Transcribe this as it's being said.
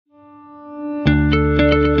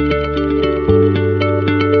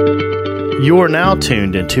You are now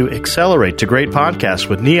tuned into Accelerate to Great Podcast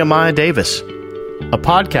with Nehemiah Davis, a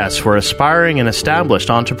podcast for aspiring and established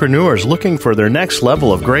entrepreneurs looking for their next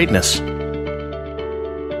level of greatness.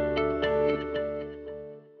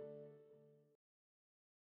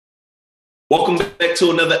 Welcome back to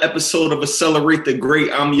another episode of Accelerate the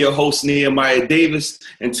Great. I'm your host, Nehemiah Davis,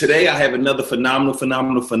 and today I have another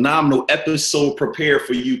phenomenal episode prepared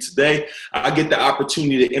for you today. I get the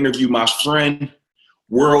opportunity to interview my friend,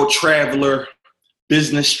 world traveler,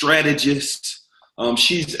 business strategist.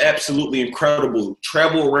 She's absolutely incredible.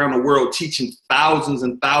 Travel around the world teaching thousands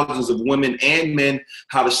and thousands of women and men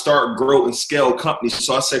how to start, grow, and scale companies.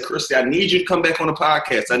 So I said, Christy, I need you to come back on the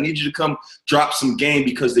podcast. I need you to come drop some game,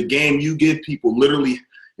 because the game you give people literally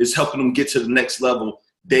is helping them get to the next level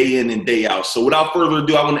day in and day out. So without further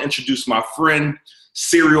ado, I want to introduce my friend,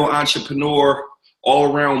 serial entrepreneur,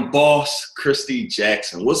 all-around boss, Christy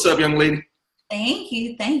Jackson. What's up, young lady? Thank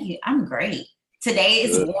you. I'm great. Today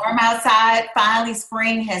is warm outside. Finally,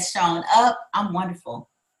 spring has shown up. I'm wonderful.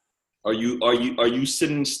 Are you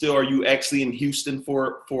sitting still? Are you actually in Houston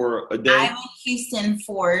for a day? I'm in Houston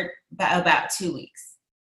for about 2 weeks.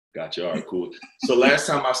 Gotcha. All right, cool. So last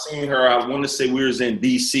time I seen her, I want to say we was in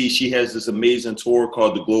DC. She has this amazing tour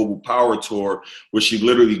called the Global Power Tour, where she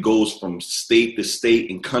literally goes from state to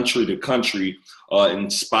state and country to country,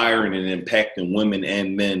 inspiring and impacting women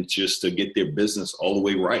and men just to get their business all the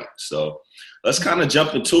way right. So let's kind of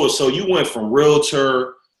jump into it. So you went from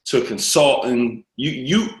realtor to consultant.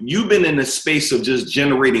 You've been in the space of just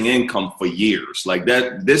generating income for years. Like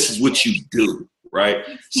that, this is what you do, right?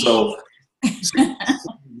 So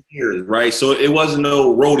years, right? So it wasn't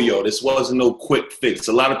no rodeo. This wasn't no quick fix.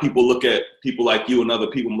 A lot of people look at people like you and other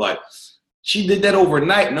people like, she did that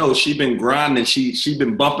overnight. No, she been grinding. She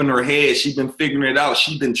been bumping her head. She been figuring it out.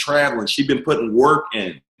 She been traveling. She been putting work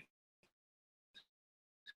in.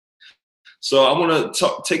 So I want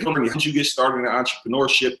to take on how did you get started in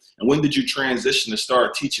entrepreneurship, and when did you transition to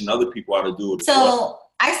start teaching other people how to do it? So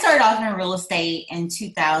I started off in real estate in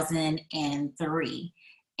 2003.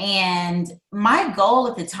 And my goal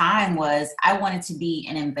at the time was I wanted to be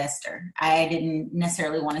an investor. I didn't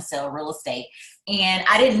necessarily want to sell real estate. And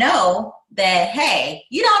I didn't know that, hey,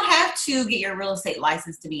 you don't have to get your real estate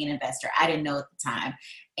license to be an investor. I didn't know at the time.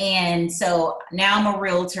 And so now I'm a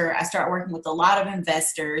realtor. I start working with a lot of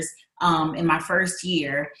investors in my first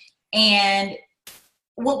year. And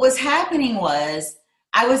what was happening was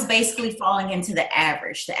I was basically falling into the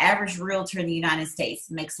average. The average realtor in the United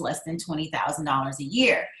States makes less than $20,000 a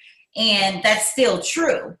year. And that's still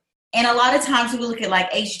true. And a lot of times we look at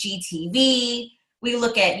like HGTV, we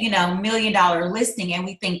look at, $1 million listing, and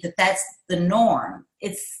we think that that's the norm.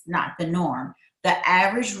 It's not the norm. The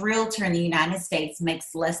average realtor in the United States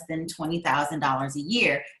makes less than $20,000 a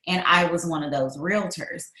year. And I was one of those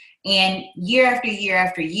realtors. And year after year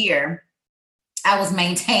after year, I was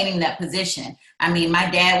maintaining that position. I mean, my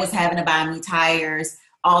dad was having to buy me tires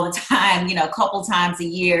all the time, a couple times a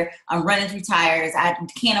year. I'm running through tires. I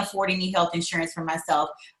can't afford any health insurance for myself.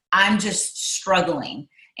 I'm just struggling.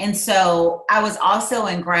 And so I was also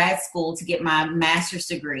in grad school to get my master's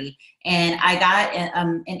degree. And I got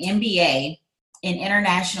an MBA in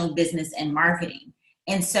international business and marketing.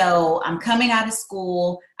 And so I'm coming out of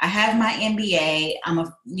school. I have my MBA. I'm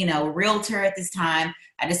a realtor at this time.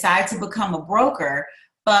 I decided to become a broker,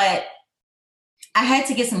 but I had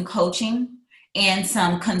to get some coaching and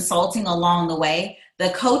some consulting along the way. The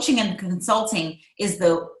coaching and the consulting is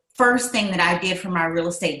the first thing that I did for my real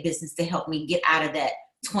estate business to help me get out of that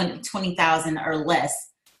 20,000 or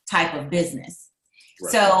less type of business.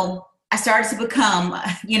 Right. So I started to become, or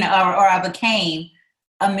I became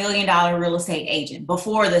 $1 million real estate agent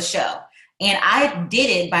before the show. And I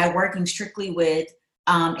did it by working strictly with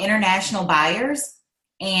international buyers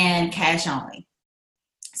and cash only.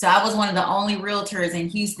 So I was one of the only realtors in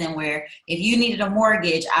Houston where if you needed a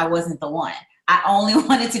mortgage, I wasn't the one. I only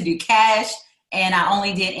wanted to do cash, and I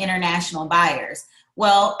only did international buyers.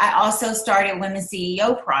 Well, I also started Women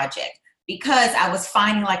CEO Project because I was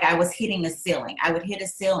finding like I was hitting a ceiling. I would hit a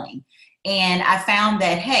ceiling. And I found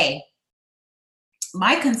that, hey,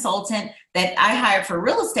 my consultant that I hired for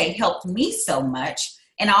real estate helped me so much.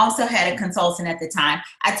 And I also had a consultant at the time.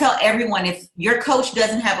 I tell everyone, if your coach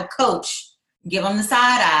doesn't have a coach, give them the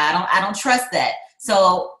side eye. I don't trust that.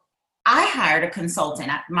 So I hired a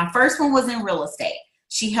consultant. My first one was in real estate.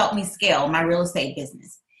 She helped me scale my real estate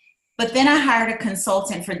business. But then I hired a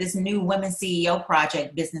consultant for this new Women CEO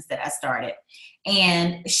Project business that I started.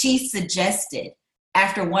 And she suggested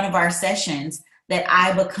after one of our sessions that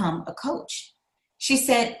I become a coach. She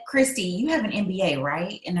said, Christy, you have an MBA,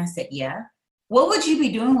 right? And I said, yeah. What would you be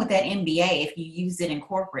doing with that MBA if you use it in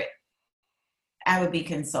corporate? I would be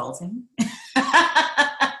consulting.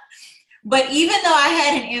 But even though I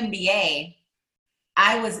had an MBA,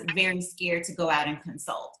 I was very scared to go out and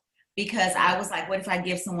consult because I was like, what if I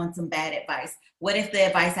give someone some bad advice? What if the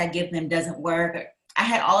advice I give them doesn't work? I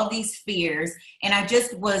had all of these fears, and I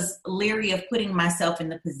just was leery of putting myself in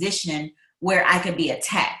the position where I could be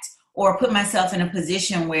attacked or put myself in a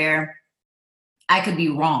position where I could be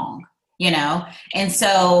wrong, you know? And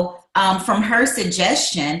so from her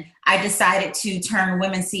suggestion, I decided to turn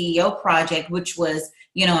Women CEO Project, which was,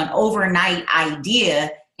 you know, an overnight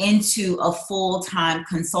idea, into a full-time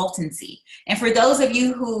consultancy. And for those of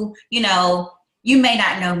you who, you know, you may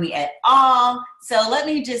not know me at all. So let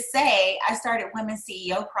me just say, I started Women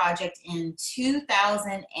CEO Project in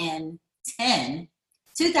 2010,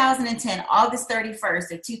 August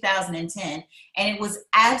 31st of 2010. And it was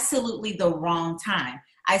absolutely the wrong time.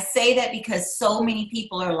 I say that because so many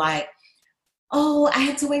people are like, oh, I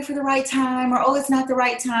had to wait for the right time, or, oh, it's not the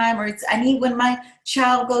right time, or it's, I need when my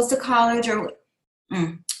child goes to college, or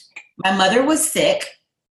my mother was sick,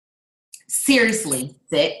 seriously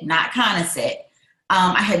sick, not kind of sick.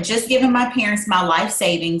 I had just given my parents my life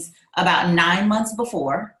savings about 9 months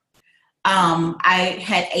before. I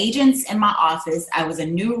had agents in my office. I was a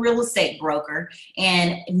new real estate broker,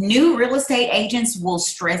 and new real estate agents will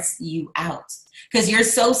stress you out because you're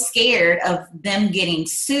so scared of them getting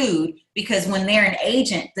sued, because when they're an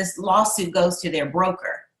agent, this lawsuit goes to their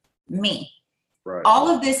broker, me. Right. All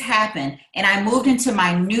of this happened, and I moved into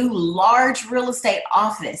my new large real estate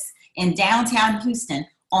office in downtown Houston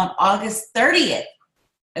on August 30th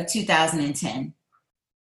of 2010.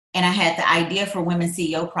 And I had the idea for Women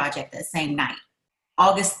CEO Project that same night.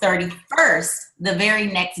 August 31st, the very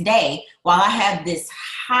next day, while I have this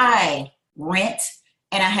high rent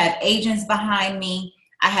and I have agents behind me,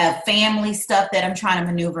 I have family stuff that I'm trying to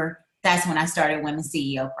maneuver, that's when I started Women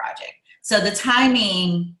CEO Project. So the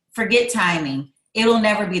timing, forget timing, it'll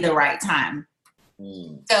never be the right time.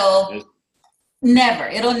 So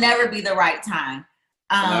it'll never be the right time.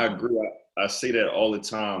 I agree. I say that all the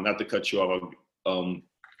time, not to cut you off.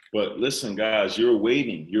 But listen, guys, you're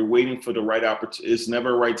waiting for the right opportunity. It's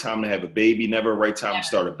never a right time to have a baby, never a right time to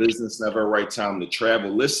start a business, never a right time to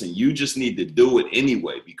travel. Listen, you just need to do it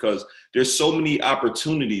anyway, because there's so many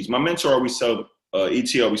opportunities. My mentor always said,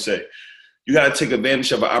 ET always said, you got to take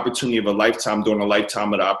advantage of an opportunity of a lifetime during a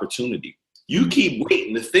lifetime of the opportunity. You keep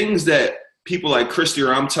waiting. The things that people like Christy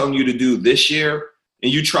or I'm telling you to do this year,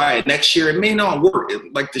 and you try it next year, it may not work.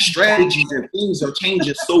 Like the strategies and things are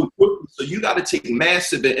changing so quickly. So you got to take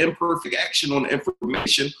massive and imperfect action on the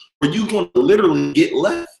information, or you're going to literally get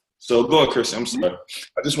left. So go ahead, Chris. I'm sorry.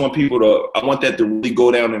 I just want I want that to really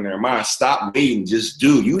go down in their mind. Stop waiting. Just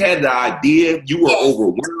do. You had the idea. You were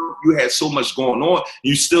overwhelmed. You had so much going on.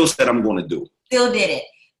 You still said, I'm going to do it. Still did it.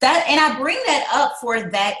 And I bring that up for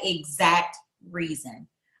that exact reason.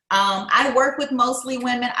 I work with mostly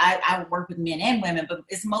women. I work with men and women, but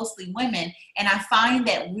it's mostly women. And I find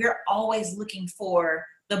that we're always looking for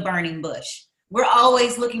the burning bush. We're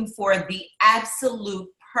always looking for the absolute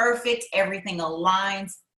perfect, everything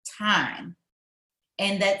aligns time.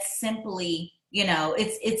 And that's simply, you know,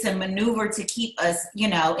 it's a maneuver to keep us, you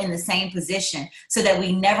know, in the same position so that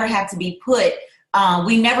we never have to be put.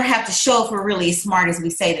 We never have to show if we're really as smart as we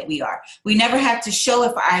say that we are. We never have to show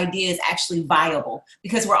if our idea is actually viable,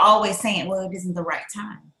 because we're always saying, well, it isn't the right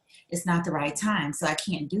time. It's not the right time, so I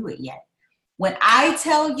can't do it yet. When I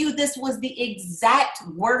tell you this was the exact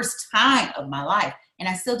worst time of my life, and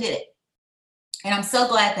I still did it. And I'm so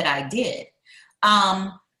glad that I did.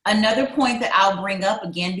 Another point that I'll bring up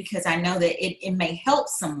again, because I know that it may help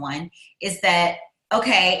someone, is that,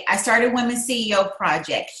 okay, I started Women CEO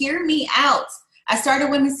Project. Hear me out. I started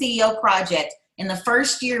Women CEO Project. In the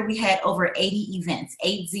first year, we had over 80 events,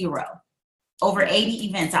 80, over 80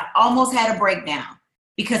 events. I almost had a breakdown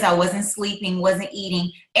because I wasn't sleeping, wasn't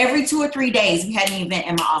eating. Every 2 or 3 days, we had an event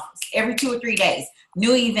in my office. Every 2 or 3 days,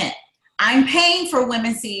 new event. I'm paying for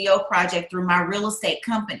Women CEO Project through my real estate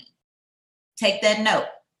company. Take that note.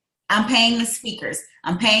 I'm paying the speakers.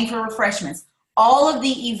 I'm paying for refreshments. All of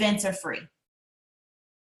the events are free.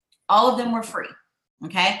 All of them were free.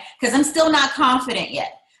 Okay, because I'm still not confident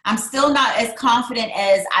yet. I'm still not as confident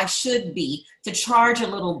as I should be to charge a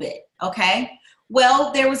little bit. Okay,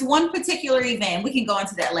 well, there was one particular event. We can go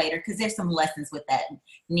into that later because there's some lessons with that,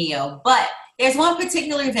 Neo. But there's one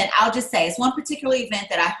particular event. I'll just say it's one particular event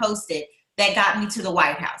that I hosted that got me to the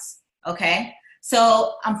White House. Okay,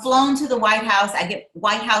 so I'm flown to the White House. I get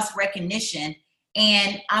White House recognition,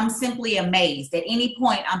 and I'm simply amazed. At any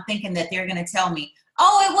point, I'm thinking that they're going to tell me,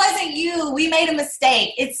 oh, it wasn't you. We made a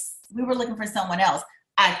mistake. We were looking for someone else.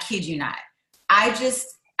 I kid you not. I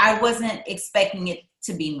I wasn't expecting it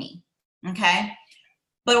to be me. Okay.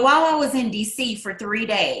 But while I was in DC for 3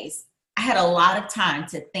 days, I had a lot of time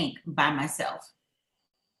to think by myself.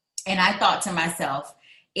 And I thought to myself,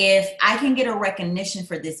 if I can get a recognition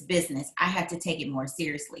for this business, I have to take it more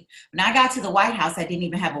seriously. When I got to the White House, I didn't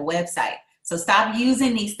even have a website. So stop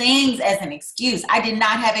using these things as an excuse. I did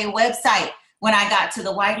not have a website when I got to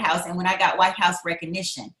the White House and when I got White House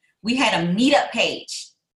recognition. We had a meetup page.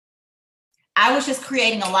 I was just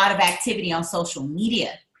creating a lot of activity on social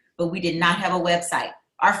media, but we did not have a website.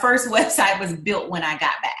 Our first website was built when I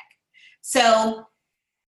got back. So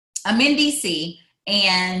I'm in DC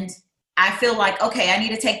and I feel like, okay, I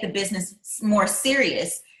need to take the business more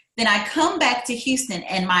serious. Then I come back to Houston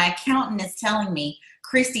and my accountant is telling me,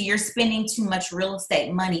 Christy, you're spending too much real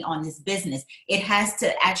estate money on this business. It has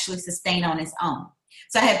to actually sustain on its own.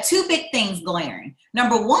 So I have two big things glaring.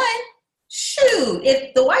 Number one, shoot,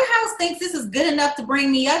 if the White House thinks this is good enough to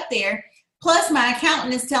bring me up there, plus my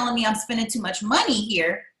accountant is telling me I'm spending too much money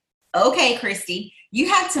here. Okay, Christy, you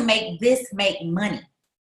have to make this make money.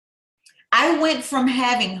 I went from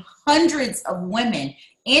having hundreds of women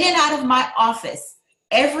in and out of my office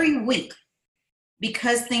every week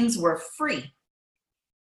because things were free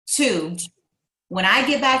to when I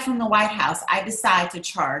get back from the White House, I decide to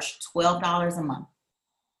charge $12 a month.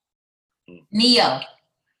 Neo,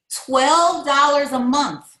 $12 a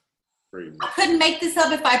month. Crazy. I couldn't make this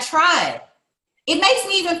up if I tried. It makes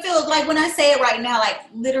me even feel like when I say it right now, like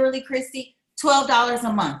literally, Christy, $12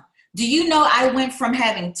 a month. Do you know I went from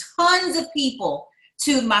having tons of people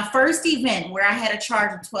to my first event where I had a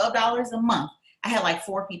charge of $12 a month. I had like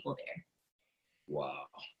 4 people there. Wow.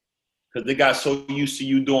 Because they got so used to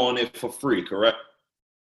you doing it for free, correct?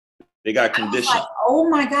 They got conditioned. Like, oh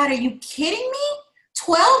my God, are you kidding me?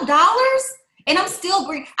 $12? And I still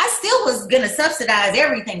was going to subsidize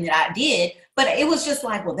everything that I did, but it was just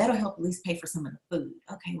like, well, that'll help at least pay for some of the food.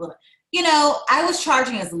 Okay, well, I was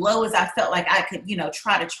charging as low as I felt like I could,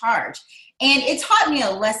 try to charge. And it taught me a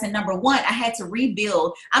lesson. Number one, I had to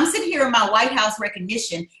rebuild. I'm sitting here in my White House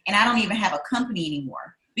recognition, and I don't even have a company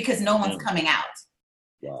anymore because no one's coming out.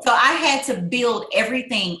 Wow. So I had to build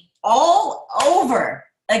everything all over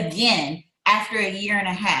again after a year and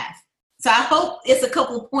a half. So I hope it's a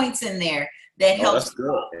couple points in there that helps. That's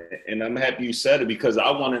good. And I'm happy you said it because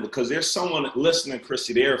because there's someone listening,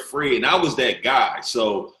 Christy, they're free. And I was that guy.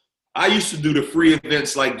 So I used to do the free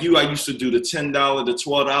events like you. I used to do the $10, the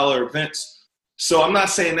 $12 events. So I'm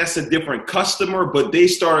not saying that's a different customer, but they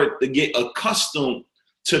started to get accustomed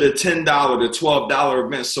to the $10, the $12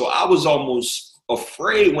 events. So I was almost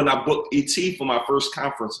afraid when I booked ET for my first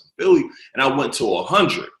conference in Philly, and I went to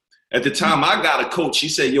 100. At the time, I got a coach. He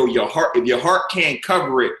said, "Yo, if your heart can't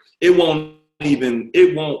cover it, it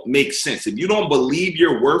won't make sense. If you don't believe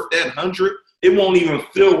you're worth that 100, it won't even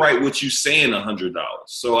feel right with you saying $100."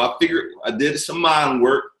 So I figured I did some mind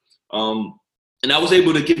work, and I was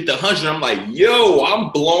able to get the 100. I'm like, yo, I'm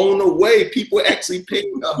blown away. People actually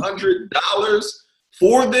paying $100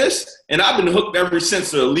 for this, and I've been hooked ever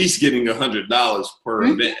since to at least getting $100 per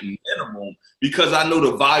event minimum because I know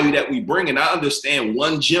the value that we bring, and I understand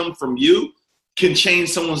one gem from you can change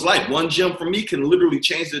someone's life. One gem from me can literally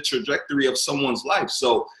change the trajectory of someone's life.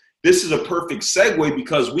 So this is a perfect segue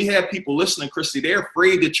because we have people listening, Christy, they're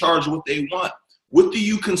afraid to charge what they want. What do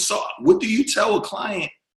you consult? What do you tell a client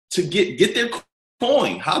to get their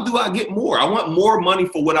coin? How do I get more? I want more money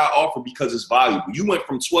for what I offer because it's valuable. You went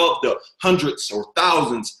from 12 to hundreds or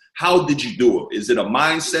thousands. How did you do it? Is it a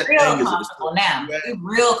mindset real thing? Comfortable now.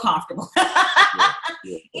 Real comfortable.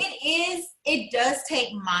 Yeah. It does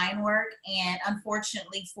take mind work. And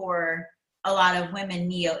unfortunately for a lot of women,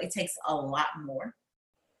 Neo, it takes a lot more.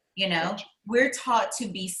 We're taught to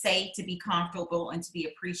be safe, to be comfortable, and to be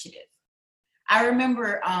appreciative. I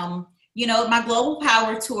remember, my Global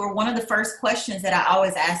Power Tour, one of the first questions that I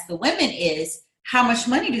always ask the women is, how much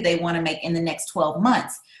money do they want to make in the next 12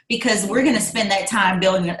 months? Because we're going to spend that time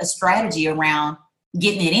building a strategy around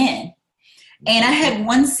getting it in. And I had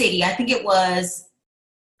one city, I think it was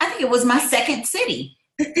my second city.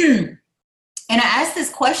 And I asked this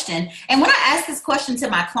question. And when I ask this question to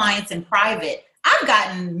my clients in private, I've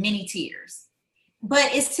gotten many tears.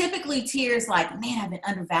 But it's typically tears like, man, I've been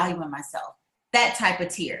undervaluing myself. That type of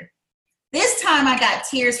tear. This time I got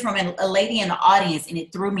tears from a lady in the audience, and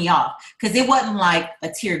it threw me off because it wasn't like a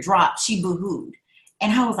tear drop. She boo-hooed.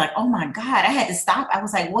 And I was like, oh my God, I had to stop. I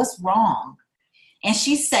was like, what's wrong? And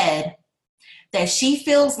she said that she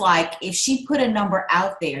feels like if she put a number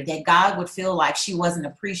out there, that God would feel like she wasn't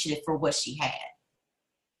appreciative for what she had.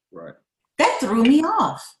 Right. That threw me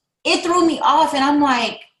off. It threw me off. And I'm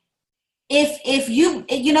like, if you,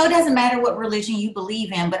 it doesn't matter what religion you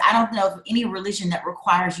believe in, but I don't know of any religion that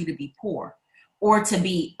requires you to be poor or to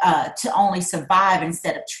be to only survive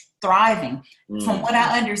instead of thriving. From what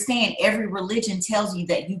I understand, every religion tells you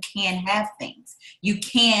that you can have things. You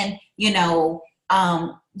can,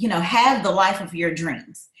 have the life of your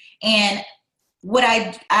dreams. And what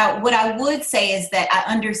I would say is that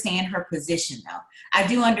I understand her position, though. I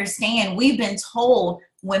do understand we've been told,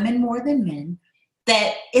 women more than men,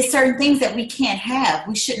 that it's certain things that we can't have,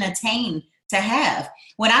 we shouldn't attain to have.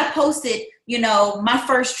 When I posted, my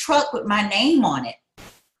first truck with my name on it,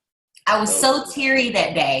 I was so teary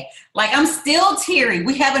that day. Like, I'm still teary.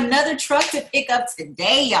 We have another truck to pick up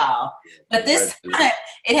today, y'all. But this time,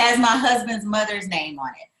 it has my husband's mother's name on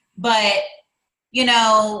it. But,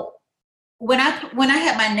 when I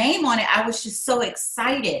had my name on it, I was just so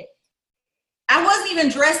excited. I wasn't even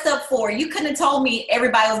dressed up for it. You couldn't have told me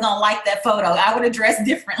everybody was going to like that photo. I would have dressed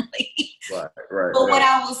differently. Right. But what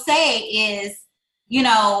I will say is,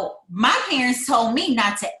 my parents told me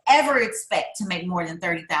not to ever expect to make more than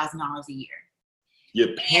 $30,000 a year.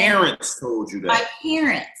 Your parents told you that? My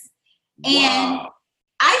parents. Wow. And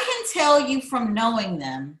I can tell you from knowing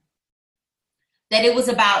them that it was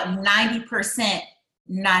about 90%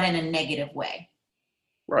 not in a negative way.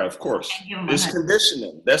 Right, of course. It's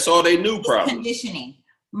conditioning. That's all they knew, probably. Conditioning.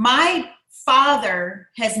 My father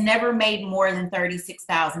has never made more than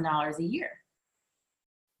 $36,000 a year.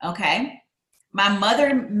 Okay? My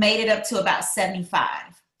mother made it up to about 75.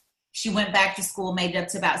 She went back to school, made it up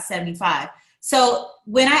to about 75. So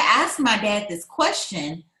when I asked my dad this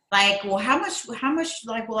question, like, well, how much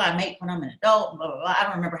like will I make when I'm an adult? Blah, blah, blah. I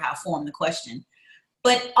don't remember how I formed the question.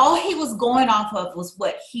 But all he was going off of was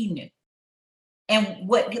what he knew. And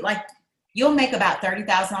you'll make about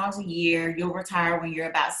 $30,000 a year. You'll retire when you're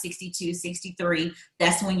about 62, 63.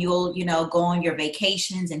 That's when you'll, go on your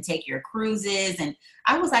vacations and take your cruises. And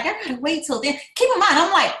I was like, I gotta wait till then. Keep in mind,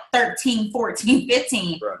 I'm like 13, 14,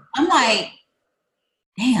 15. Right. I'm like,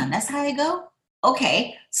 damn, that's how they go?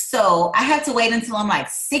 Okay. So I have to wait until I'm like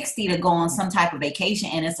 60 to go on some type of vacation,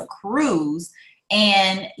 and it's a cruise.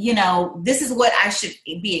 And, this is what I should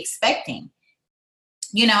be expecting.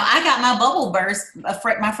 I got my bubble burst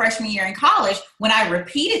my freshman year in college when I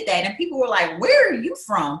repeated that, and people were like, where are you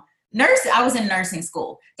from? I was in nursing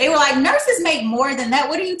school. They were like, nurses make more than that.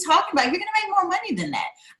 What are you talking about? You're going to make more money than that.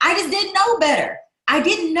 I just didn't know better. I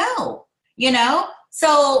didn't know,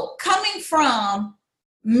 So coming from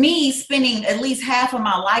me spending at least half of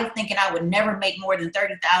my life thinking I would never make more than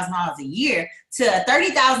 $30,000 a year to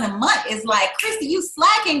 $30,000 a month is like, Christy, you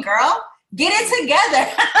slacking, girl. Get it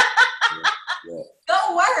together. Yeah.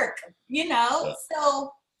 Go work, Yeah.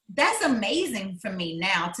 So that's amazing for me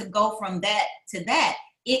now to go from that to that.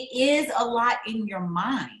 It is a lot in your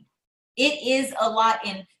mind. It is a lot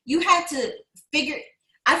you have to figure.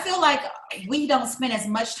 I feel like we don't spend as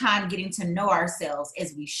much time getting to know ourselves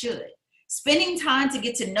as we should. Spending time to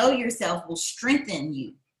get to know yourself will strengthen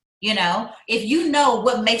you. If you know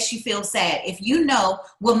what makes you feel sad, if you know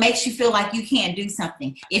what makes you feel like you can't do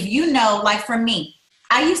something, if like for me,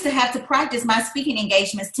 I used to have to practice my speaking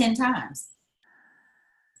engagements 10 times.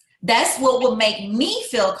 That's what will make me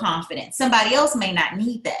feel confident. Somebody else may not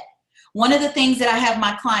need that. One of the things that I have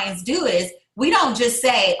my clients do is we don't just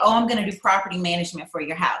say, oh, I'm going to do property management for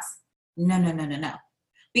your house. No.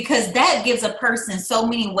 Because that gives a person so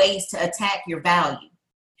many ways to attack your value.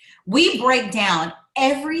 We break down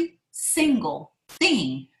every single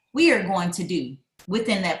thing we are going to do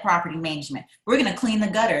within that property management. We're going to clean the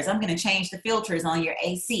gutters. I'm going to change the filters on your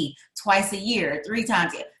AC twice a year, 3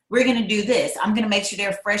 times a year. We're going to do this. I'm going to make sure there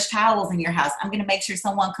are fresh towels in your house. I'm going to make sure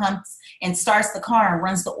someone comes and starts the car and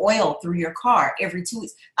runs the oil through your car every 2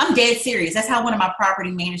 weeks. I'm dead serious. That's how one of my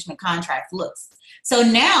property management contracts looks. So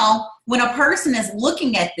now when a person is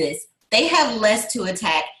looking at this, they have less to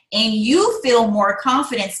attack, and you feel more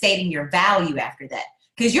confident stating your value after that.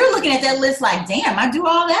 Because you're looking at that list like, damn, I do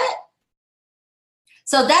all that?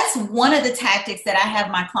 So that's one of the tactics that I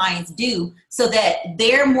have my clients do so that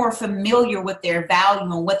they're more familiar with their value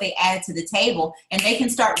and what they add to the table, and they can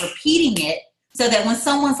start repeating it so that when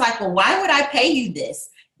someone's like, well, why would I pay you this?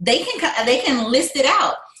 They can list it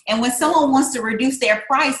out. And when someone wants to reduce their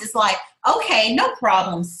price, it's like, okay, no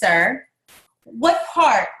problem, sir. What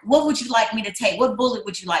would you like me to take? What bullet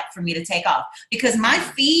would you like for me to take off? Because my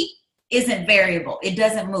fee isn't variable. It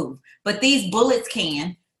doesn't move. But these bullets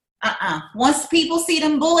can. Once people see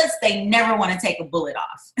them bullets, they never want to take a bullet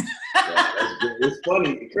off. It's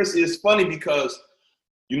funny, Chrissy, it's funny because,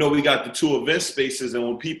 we got the 2 event spaces, and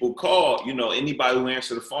when people call, anybody who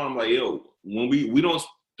answer the phone, I'm like, yo, when we don't,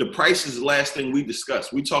 the price is the last thing we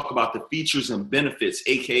discuss. We talk about the features and benefits,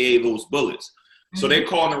 AKA those bullets. So they're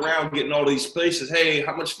calling around, getting all these places. Hey,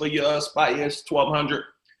 how much for your spot? Yes, $1,200.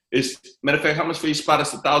 Matter of fact, how much for your spot?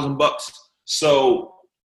 It's $1,000. So,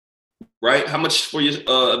 right, how much for your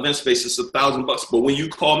event space? It's $1,000. But when you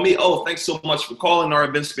call me, oh, thanks so much for calling. Our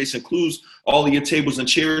event space includes all of your tables and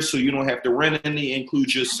chairs, so you don't have to rent any. It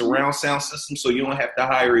includes your surround sound system, so you don't have to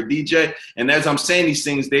hire a DJ. And as I'm saying these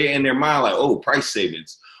things, they're in their mind like, oh, price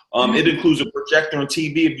savings. It includes a projector and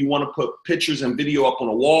TV if you want to put pictures and video up on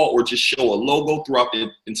a wall or just show a logo throughout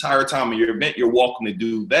the entire time of your event. You're welcome to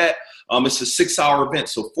do that. It's a 6-hour event,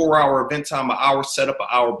 so 4-hour event time, an hour setup, an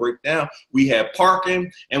hour breakdown. We have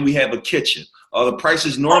parking and we have a kitchen. The price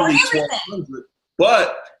is normally $1,200,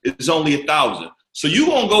 but it's only $1,000. So you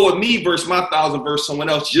gonna go with me versus my $1,000 versus someone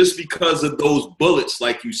else just because of those bullets,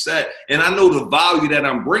 like you said. And I know the value that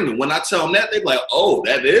I'm bringing. When I tell them that, they're like, "Oh,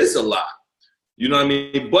 that is a lot." You know what I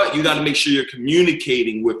mean? But you got to make sure you're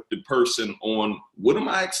communicating with the person on what am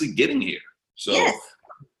I actually getting here. So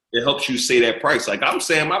it helps you say that price. Like I'm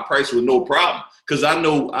saying my price with no problem because I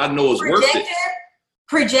know it's worth it.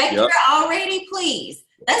 Projector already, please.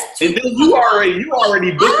 That's and then you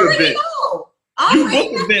already booked event. You book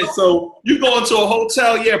event, so you go into a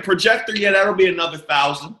hotel, projector, that'll be another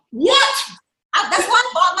 $1,000. What? That's why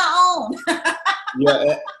I bought my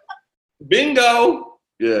own. Bingo.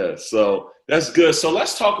 Yeah, so that's good. So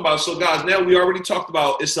let's talk about, so guys, now we already talked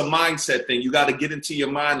about it's a mindset thing. You got to get into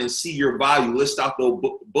your mind and see your value. List out those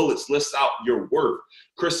bullets. List out your worth.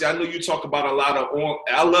 Christy, I know you talk about a lot of,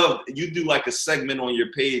 I love, you do like a segment on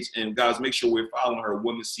your page, and guys, make sure we're following her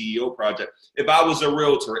Women CEO Project. If I was a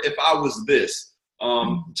realtor, if I was this,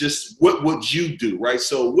 just what would you do, right?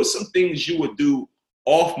 So what's some things you would do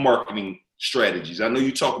off marketing strategies? I know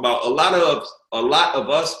you talk about a lot of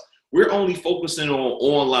us, we're only focusing on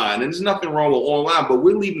online, and there's nothing wrong with online, but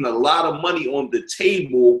we're leaving a lot of money on the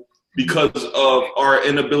table because of our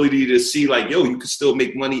inability to see like, yo, you can still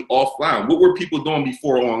make money offline. What were people doing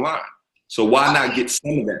before online? So why not get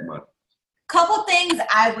some of that money? Couple things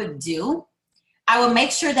I would do. I would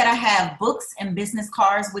make sure that I have books and business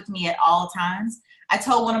cards with me at all times. I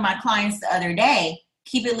told one of my clients the other day,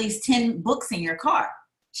 keep at least 10 books in your car.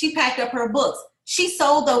 She packed up her books. She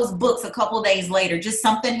sold those books a couple days later. Just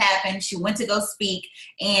something happened. She went to go speak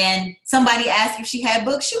and somebody asked if she had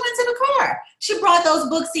books. She went to the car. She brought those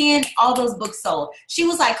books in. All those books sold. She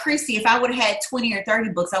was like, Christy, if I would have had 20 or 30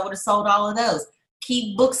 books, I would have sold all of those.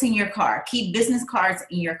 Keep books in your car. Keep business cards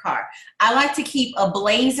in your car. I like to keep a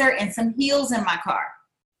blazer and some heels in my car.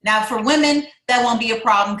 Now for women, that won't be a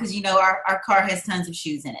problem because you know our car has tons of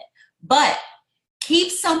shoes in it. But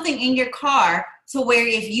keep something in your car to where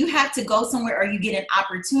if you have to go somewhere or you get an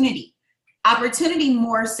opportunity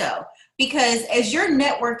more so, because as you're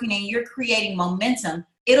networking and you're creating momentum,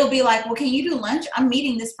 it'll be like, well, can you do lunch? I'm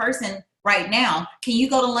meeting this person right now. Can you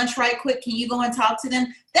go to lunch right quick? Can you go and talk to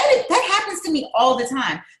them? That happens to me all the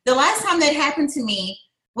time. The last time that happened to me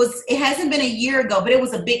it hasn't been a year ago, but it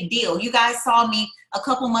was a big deal. You guys saw me a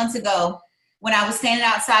couple months ago when I was standing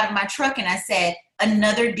outside of my truck and I said,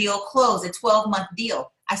 another deal closed, a 12-month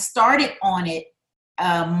deal. I started on it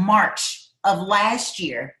March of last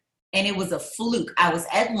year, and it was a fluke. I was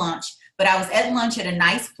at lunch, but I was at lunch at a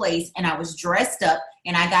nice place, and I was dressed up,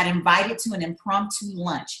 and I got invited to an impromptu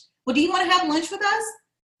lunch. Well, do you want to have lunch with us?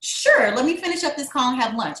 Sure, let me finish up this call and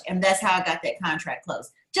have lunch. And that's how I got that contract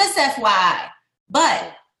closed. Just FYI.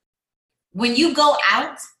 But when you go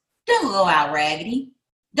out, don't go out raggedy.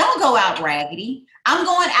 Don't go out raggedy. I'm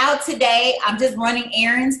going out today. I'm just running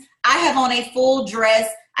errands. I have on a full dress.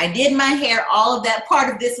 I did my hair. All of that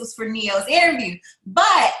part of this was for Neo's interview. But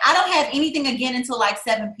I don't have anything again until like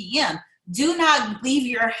 7 p.m. Do not leave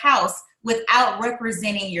your house without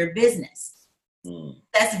representing your business.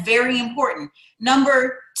 That's very important.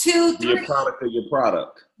 Number 2, 3. Your product or your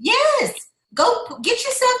product. Yes. Go get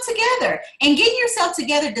yourself together. And getting yourself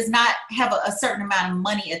together does not have a certain amount of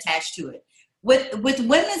money attached to it. With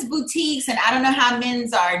women's boutiques, and I don't know how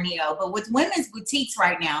men's are, Neo, but with women's boutiques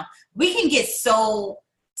right now, we can get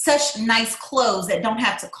such nice clothes that don't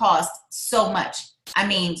have to cost so much. I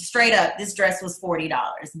mean, straight up, this dress was $40,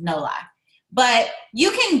 no lie. But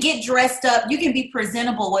you can get dressed up, you can be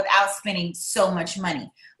presentable without spending so much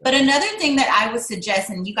money. But another thing that I would suggest,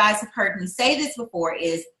 and you guys have heard me say this before,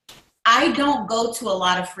 is I don't go to a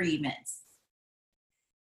lot of free events.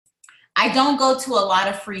 I don't go to a lot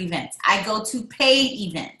of free events. I go to paid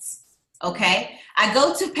events, okay? I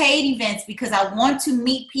go to paid events because I want to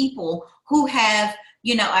meet people who have,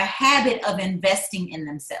 a habit of investing in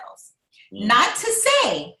themselves. Not to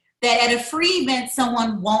say that at a free event,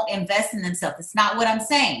 someone won't invest in themselves. It's not what I'm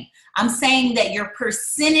saying. I'm saying that your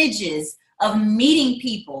percentages of meeting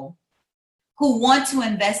people who want to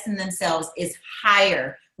invest in themselves is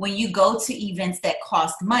higher when you go to events that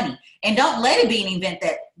cost money. And don't let it be an event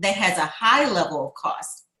that has a high level of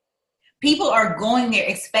cost. People are going there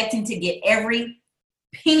expecting to get every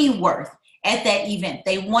penny worth at that event.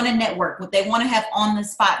 They want to network, they want to have on the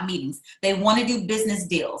spot meetings. They want to do business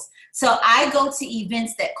deals. So I go to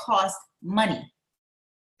events that cost money.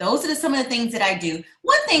 Those are some of the things that I do.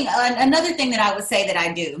 One thing, another thing that I would say that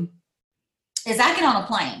I do is I get on a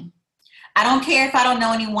plane. I don't care if I don't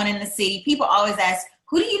know anyone in the city. People always ask,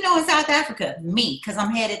 who do you know in South Africa? Me, because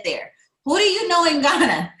I'm headed there. Who do you know in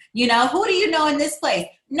Ghana? Who do you know in this place?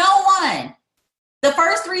 No one. The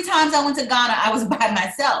first 3 times I went to Ghana, I was by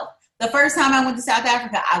myself. The first time I went to South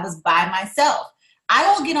Africa, I was by myself. I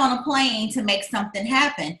will get on a plane to make something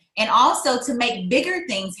happen. And also to make bigger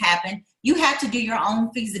things happen, you have to do your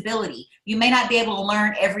own feasibility. You may not be able to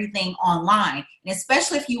learn everything online. And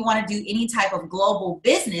especially if you want to do any type of global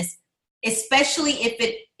business, especially if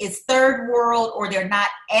it is third world or they're not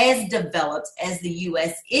as developed as the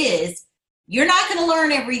US is, you're not going to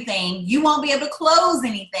learn everything. You won't be able to close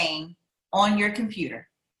anything on your computer.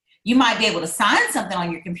 You might be able to sign something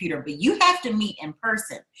on your computer, but you have to meet in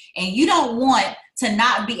person. And you don't want to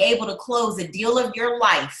not be able to close a deal of your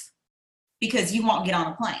life because you won't get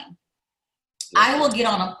on a plane. I will get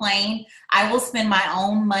on a plane. I will spend my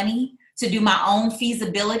own money to do my own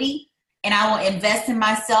feasibility, and I will invest in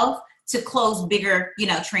myself to close bigger,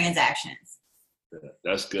 transactions.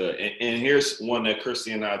 That's good. And here's one that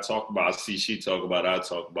Christy and I talk about. I see she talk about it, I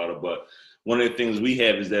talk about it. But one of the things we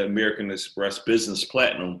have is that American Express Business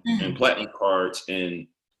Platinum and Platinum cards. And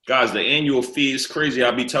guys, the annual fee is crazy.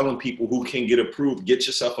 I'll be telling people who can get approved, get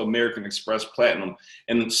yourself American Express Platinum.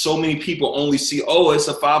 And so many people only see, it's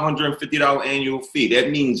a $550 annual fee. That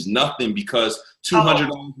means nothing because $200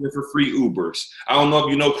 worth of free Ubers. I don't know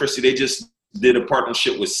if you know, Christy, they just did a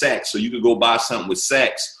partnership with Saks. So you could go buy something with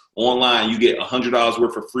Saks online. You get $100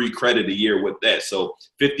 worth of free credit a year with that. So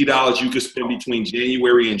 $50 you could spend between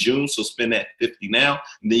January and June. So spend that $50 now,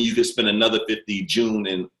 and then you could spend another $50 June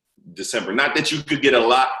and December. Not that you could get a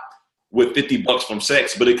lot with $50 from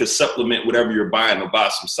Saks, but it could supplement whatever you're buying, or buy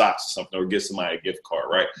some socks or something, or get somebody a gift card,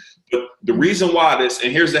 right? But the reason why this,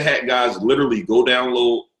 and here's the hack, guys, literally go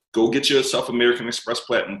download, go get yourself American Express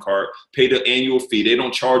Platinum card, pay the annual fee. They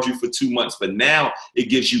don't charge you for 2 months, but now it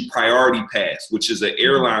gives you Priority Pass, which is an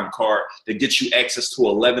airline card that gets you access to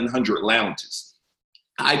 1,100 lounges.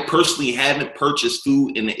 I personally haven't purchased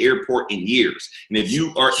food in the airport in years. And if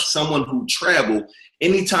you are someone who travel,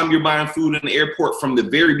 anytime you're buying food in the airport from the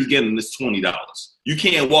very beginning, it's $20. You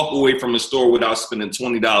can't walk away from a store without spending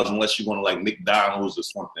 $20 unless you're going to like McDonald's or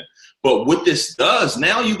something. But what this does,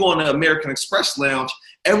 now you go on the American Express lounge,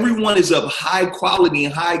 everyone is of high quality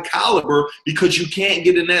and high caliber because you can't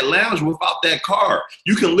get in that lounge without that card.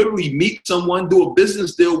 You can literally meet someone, do a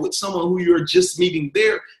business deal with someone who you're just meeting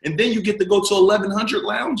there, and then you get to go to 1,100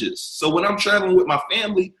 lounges. So when I'm traveling with my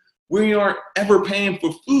family, we aren't ever paying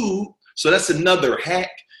for food. So that's another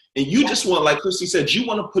hack. And you just want, like Christy said, you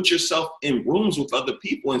want to put yourself in rooms with other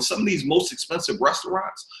people. And some of these most expensive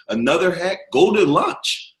restaurants, another hack, go to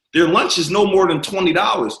lunch. Their lunch is no more than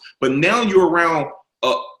 $20. But now you're around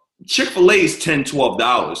Chick-fil-A is $10,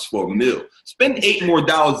 $12 for a meal. Spend $8 more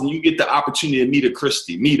and you get the opportunity to meet a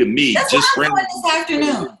Christy, meet a me. That's just what I'm doing this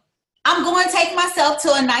afternoon. I'm going to take myself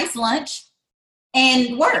to a nice lunch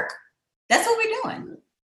and work. That's what we're doing.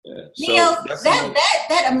 Yeah. Neil,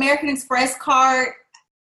 that American Express card,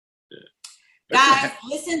 guys,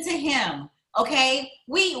 listen to him. Okay,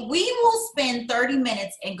 we will spend 30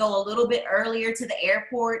 minutes and go a little bit earlier to the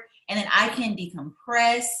airport, and then I can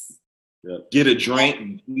decompress. Yeah. Get a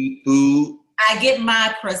drink, eat food. I get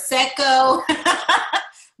my Prosecco.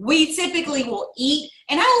 We typically will eat.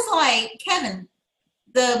 And I was like, Kevin,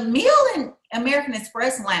 the meal in American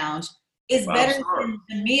Express Lounge is better than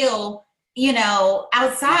the meal,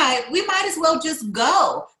 outside. We might as well just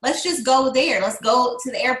go. Let's just go there. Let's go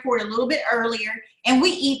to the airport a little bit earlier. And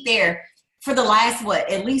we eat there for the last,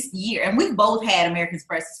 at least year. And we've both had American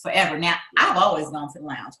Expresses forever. Now, I've always gone to the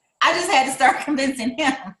lounge. I just had to start convincing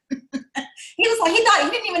him. He was like,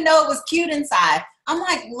 he didn't even know it was cute inside. I'm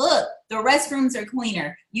like, look, the restrooms are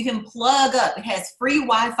cleaner. You can plug up. It has free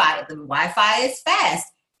Wi-Fi. The Wi-Fi is fast.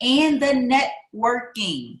 And the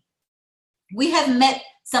networking. We have met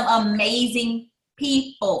some amazing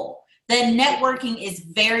people. The networking is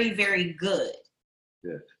very, very good.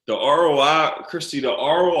 Yeah. The ROI, Christy, the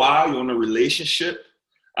ROI on a relationship,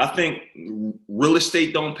 I think real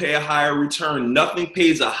estate don't pay a higher return. Nothing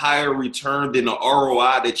pays a higher return than the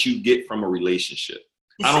ROI that you get from a relationship.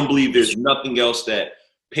 I don't believe there's nothing else that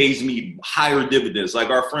pays me higher dividends, like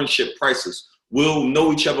our friendship prices. We'll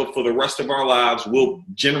know each other for the rest of our lives. We'll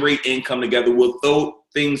generate income together. We'll throw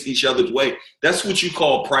things each other's way. That's what you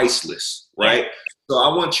call priceless, right? So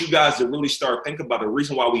I want you guys to really start thinking about it. The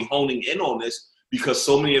reason why we honing in on this, because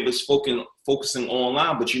so many of us focusing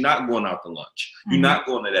online, but you're not going out to lunch. You're not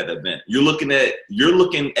going to that event. You're looking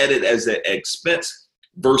at it as an expense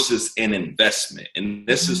versus an investment. And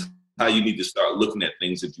this is how you need to start looking at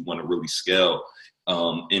things if you want to really scale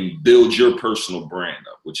and build your personal brand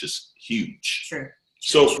up, which is huge. Sure.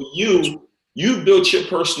 So for you built your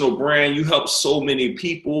personal brand. You help so many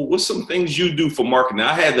people. What's some things you do for marketing?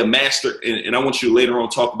 I had the master, and I want you to later on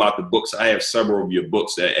talk about the books. I have several of your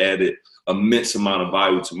books that added immense amount of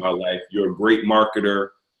value to my life. You're a great marketer,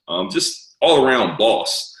 just all around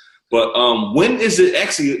boss. But when is it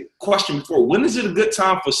actually, question before, when is it a good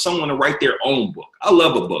time for someone to write their own book? I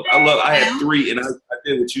love a book. I had 3, and I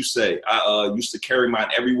did what you say. I used to carry mine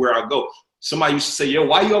everywhere I go. Somebody used to say, yo,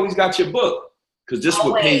 why you always got your book? Because this is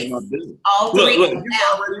what pays my business. Look, you're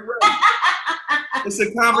already ready. It's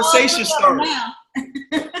a conversation starter.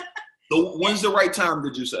 So when's the right time,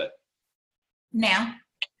 did you say? Now.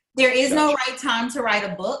 There is no right time to write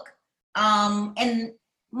a book. And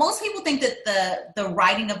most people think that the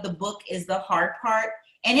writing of the book is the hard part.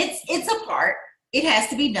 And it's a part. It has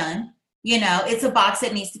to be done. It's a box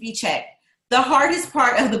that needs to be checked. The hardest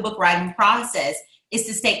part of the book writing process is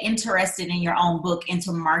to stay interested in your own book and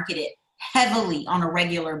to market it heavily on a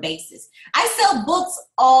regular basis. I sell books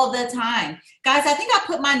all the time. Guys, I think I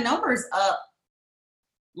put my numbers up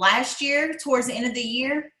last year towards the end of the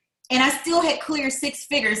year. And I still had clear 6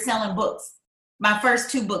 figures selling books, my first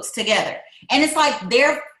 2 books together. And it's like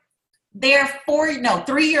they're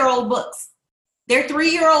 3-year-old books. They're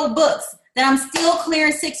 3-year-old books that I'm still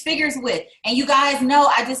clearing 6 figures with. And you guys know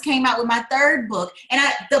I just came out with my 3rd book. And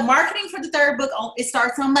the marketing for the 3rd book, it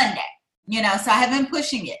starts on Monday, so I have been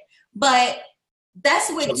pushing it. But that's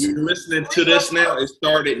what you're listening to this now. It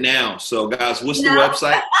started now. So guys, what's the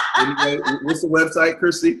website? What's the website,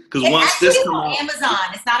 Christy? Because once this comes on Amazon,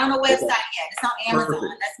 it's not on a website yet. It's on Amazon.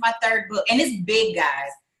 Perfect. That's my 3rd book, and it's big,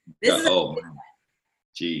 guys. This is a big one.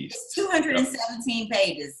 Jeez. It's 217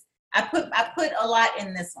 pages. I put a lot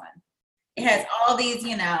in this one. It has all these,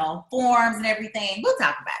 forms and everything. We'll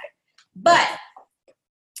talk about it. But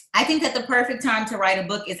I think that the perfect time to write a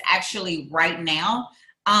book is actually right now.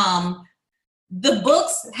 Having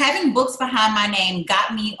books behind my name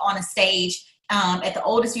got me on a stage at the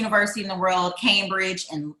oldest university in the world, Cambridge,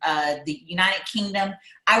 in the United Kingdom.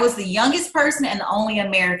 I was the youngest person and the only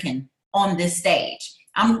American on this stage.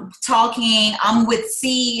 I'm with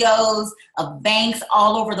CEOs of banks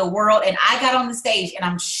all over the world, and I got on the stage, and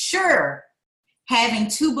I'm sure having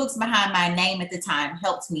 2 books behind my name at the time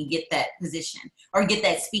helped me get that position or get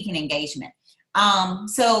that speaking engagement.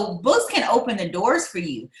 So books can open the doors for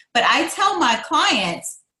you, but I tell my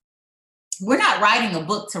clients, we're not writing a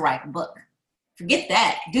book to write a book. Forget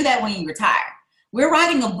that. Do that when you retire. We're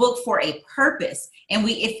writing a book for a purpose. And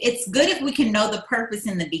it's good if we can know the purpose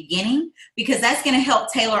in the beginning, because that's going to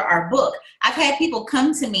help tailor our book. I've had people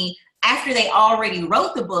come to me after they already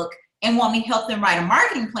wrote the book and want me to help them write a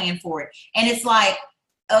marketing plan for it. And it's like,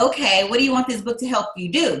 okay, what do you want this book to help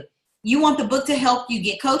you do? You want the book to help you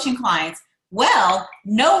get coaching clients. Well,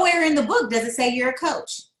 nowhere in the book does it say you're a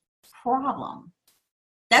coach. Problem.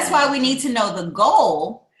 That's why we need to know the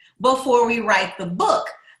goal before we write the book.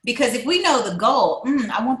 Because if we know the goal,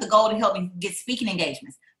 I want the goal to help me get speaking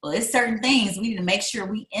engagements. Well, there's certain things we need to make sure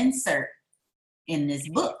we insert in this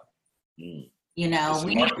book. We need to have,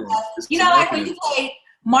 like when you play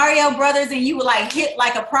Mario Brothers and you would like hit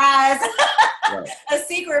like a prize, right. A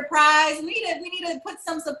secret prize. We need to put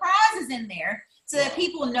some surprises in there so that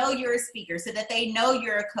people know you're a speaker, so that they know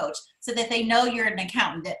you're a coach, so that they know you're an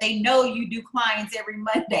accountant, that they know you do clients every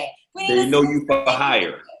Monday. They know you for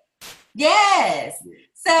hire. Yes.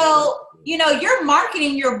 So, you're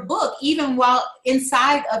marketing your book even while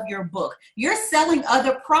inside of your book. You're selling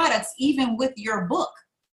other products even with your book.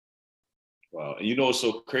 Wow. And it's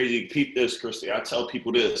so crazy. Peep this, Christy. I tell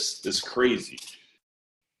people this. It's crazy.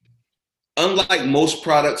 Unlike most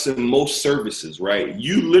products and most services, right?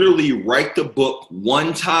 You literally write the book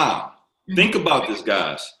one time. Mm-hmm. Think about this,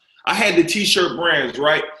 guys. I had the t-shirt brands,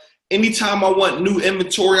 right? Anytime I want new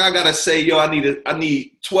inventory, I gotta say, I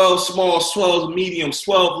need 12 smalls, 12 mediums,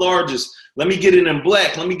 12 larges. Let me get it in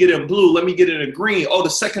black. Let me get it in blue. Let me get it in green. Oh, the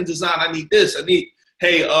second design, I need this.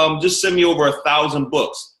 Just send me over 1,000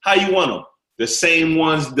 books. How you want them? The same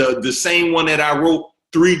ones, the same one that I wrote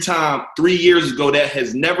 3 years ago that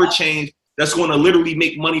has never changed. That's going to literally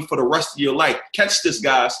make money for the rest of your life. Catch this,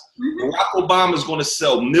 guys. Barack Obama is going to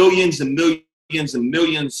sell millions and millions and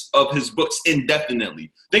millions of his books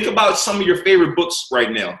indefinitely. Think about some of your favorite books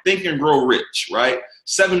right now. Think and Grow Rich, right?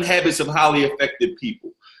 7 Habits of Highly Effective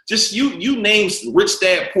People. Just you name Rich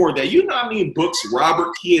Dad Poor Dad. You know how many books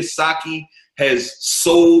Robert Kiyosaki has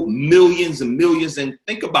sold millions and millions? And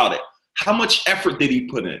think about it. How much effort did he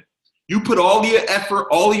put in? You put all your effort,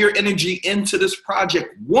 all your energy into this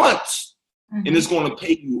project once, and it's going to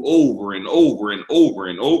pay you over and over and over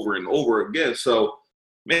and over and over again. So,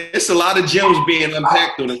 man, it's a lot of gems being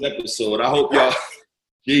unpacked on this episode. I hope y'all,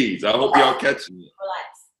 I hope y'all catching it.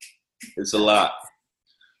 It's a lot.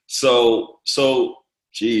 So,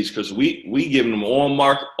 because we giving them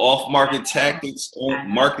off market tactics,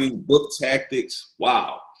 on marketing book tactics.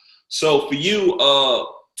 Wow. So for you,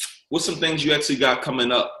 what's some things you actually got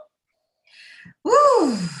coming up?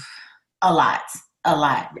 Woo, a lot.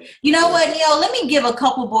 You know what, Neil? Let me give a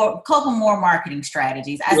couple more marketing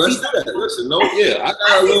strategies. Let's do that. Listen, I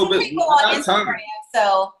got a little bit. People on Instagram, time.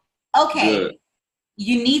 So okay, Good.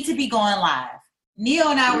 You need to be going live. Neil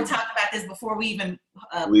and I were talking about this before we even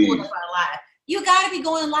pulled up our live. You got to be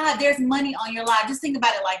going live. There's money on your live. Just think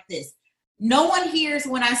about it like this. No one hears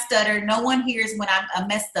when I stutter. No one hears when I'm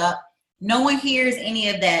messed up. No one hears any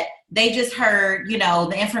of that. They just heard,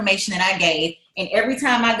 the information that I gave. And every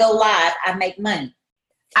time I go live, I make money.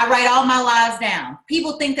 I write all my lives down.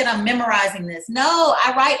 People think that I'm memorizing this. No,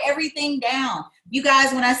 I write everything down. You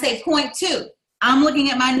guys, when I say point 2, I'm looking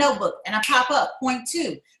at my notebook and I pop up point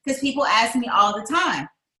 2 because people ask me all the time,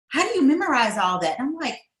 how do you memorize all that? And I'm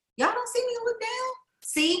like, y'all don't see me look down?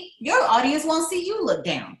 See, your audience won't see you look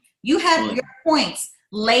down. You have your points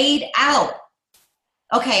laid out.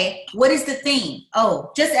 Okay, what is the theme?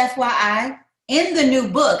 Oh, just FYI, in the new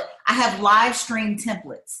book, I have live stream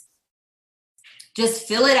templates. Just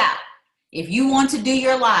fill it out. If you want to do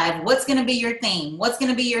your live, what's going to be your theme? What's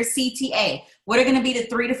going to be your CTA? What are going to be the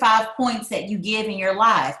 3 to 5 points that you give in your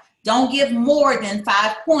live? Don't give more than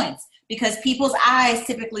 5 points because people's eyes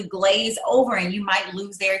typically glaze over and you might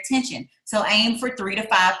lose their attention. So aim for 3 to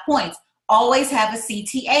 5 points. Always have a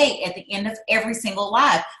CTA at the end of every single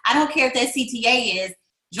live. I don't care if that CTA is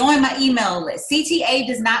join my email list. CTA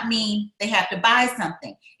does not mean they have to buy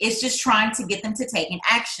something. It's just trying to get them to take an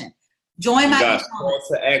action. Join my email call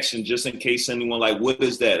list. To action, just in case anyone what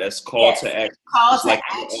is that? That's call to action. Call to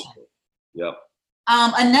action. Yep.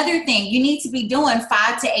 Another thing, you need to be doing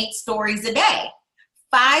 5 to 8 stories a day.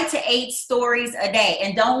 5 to 8 stories a day.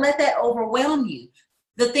 And don't let that overwhelm you.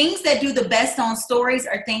 The things that do the best on stories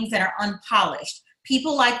are things that are unpolished.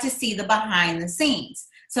 People like to see the behind the scenes.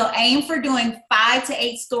 So aim for doing 5 to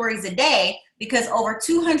 8 stories a day because over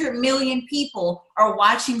 200 million people are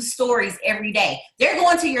watching stories every day. They're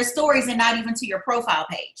going to your stories and not even to your profile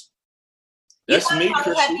page. That's me,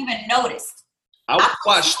 Christy. Haven't even noticed. I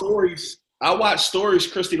watch stories,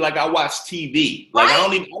 Christy, like I watch TV. Like right?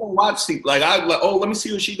 I don't watch TV. Like let me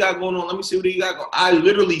see what she got going on. Let me see what he got going on. I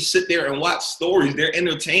literally sit there and watch stories. They're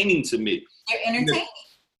entertaining to me. They're entertaining.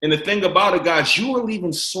 And the thing about it, guys, you are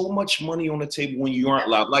leaving so much money on the table when you aren't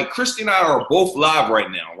live. Like Christy and I are both live right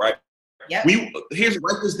now, right? Yep.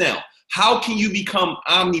 Write this down. How can you become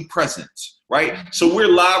omnipresent, right? So we're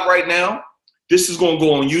live right now. This is going to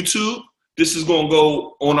go on YouTube. This is going to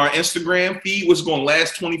go on our Instagram feed, which is going to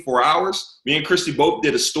last 24 hours. Me and Christy both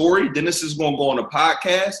did a story. Then this is going to go on a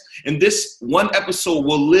podcast. And this one episode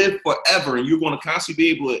will live forever. And you're going to constantly be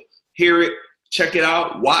able to hear it, check it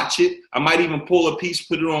out, watch it. I might even pull a piece,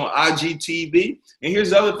 put it on IGTV. And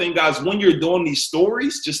here's the other thing, guys. When you're doing these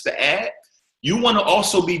stories, just to add, you want to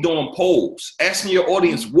also be doing polls, asking your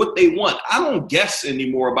audience what they want. I don't guess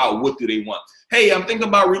anymore about what do they want. Hey, I'm thinking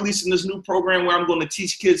about releasing this new program where I'm going to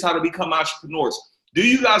teach kids how to become entrepreneurs. Do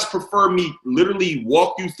you guys prefer me literally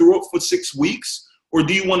walk you through it for 6 weeks, or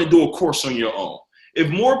do you want to do a course on your own?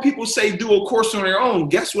 If more people say do a course on their own,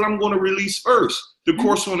 guess what I'm going to release first? The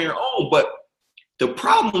course on their own. But the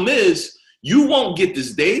problem is you won't get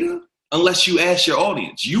this data unless you ask your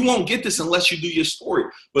audience. You won't get this unless you do your story.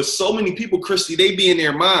 But so many people, Christy, they be in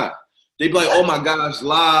their mind. They be like, oh my gosh,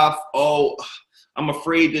 live. Oh, I'm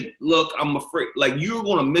afraid to look. I'm afraid. Like you're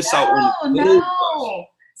going to miss out on the No.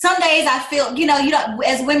 Some days I feel, you don't,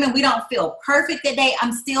 as women, we don't feel perfect that day.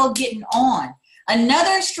 I'm still getting on.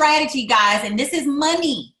 Another strategy, guys, and this is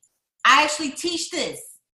money. I actually teach this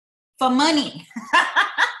for money.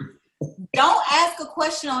 Don't ask a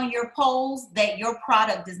question on your polls that your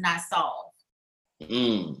product does not solve.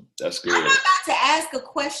 That's good. I'm not about to ask a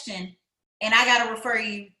question and I got to refer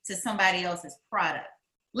you to somebody else's product.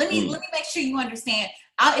 Let me make sure you understand.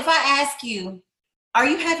 If I ask you, Are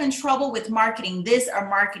you having trouble with marketing this or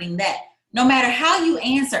marketing that? No matter how you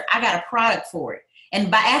answer, I got a product for it.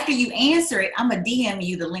 And after you answer it, I'm going to DM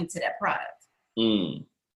you the link to that product.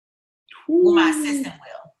 Well, my assistant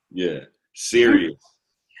will. Yeah, serious.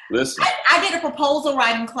 Listen. I did a proposal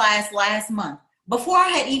writing class last month. Before I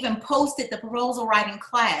had even posted the proposal writing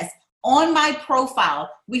class on my profile,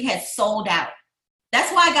 we had sold out.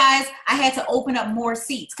 That's why, guys, I had to open up more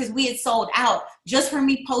seats because we had sold out just for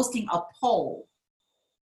me posting a poll.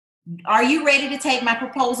 Are you ready to take my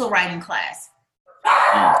proposal writing class?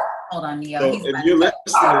 Hold on, Neo. So if you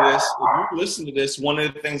listen to this, one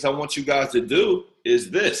of the things I want you guys to do is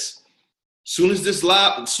this. Soon as if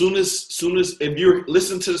you're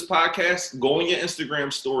listening to this podcast, go on your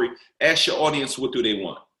Instagram story, ask your audience what do they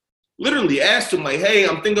want. Literally ask them like, hey,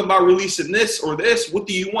 I'm thinking about releasing this or this. What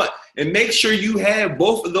do you want? And make sure you have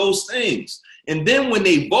both of those things. And then when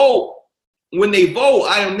they vote,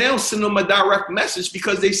 I am now sending them a direct message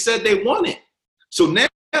because they said they want it. So now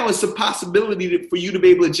it's a possibility for you to be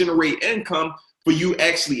able to generate income for you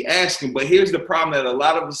actually asking. But here's the problem that a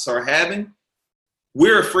lot of us are having.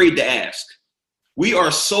 We're afraid to ask. We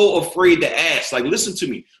are so afraid to ask. Like, listen to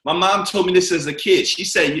me. My mom told me this as a kid. She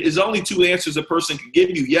said, there's only two answers a person can give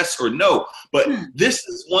you, yes or no. But this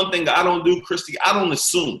is one thing I don't do, Christy. I don't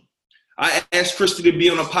assume. I asked Christy to be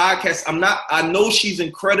on a podcast. I know she's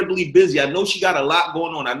incredibly busy. I know she got a lot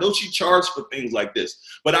going on. I know she charged for things like this.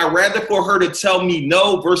 But I'd rather for her to tell me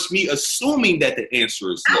no versus me assuming that the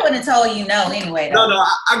answer is no. I wouldn't have told you no anyway, though. No,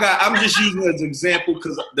 I'm just using it as an example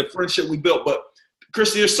because of the friendship we built. But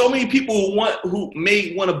Christy, there's so many people who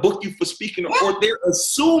may want to book you for speaking, or they're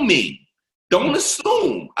assuming. Don't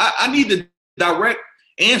assume. I need the direct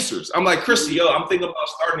answers. I'm like, Christy, I'm thinking about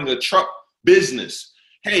starting a truck business.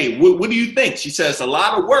 Hey, what do you think? She says, a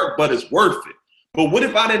lot of work, but it's worth it. But what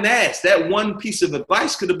if I didn't ask? That one piece of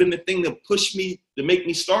advice could have been the thing that pushed me to make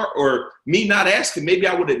me start, or me not asking. Maybe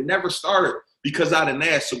I would have never started because I didn't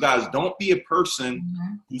ask. So guys, don't be a person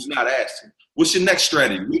who's not asking. What's your next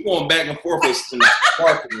strategy? We're going back and forth. I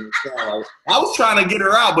was trying to get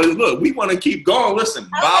her out, but look, we want to keep going. Listen,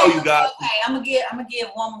 value, guys. Okay, I'm gonna give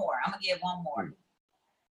one more.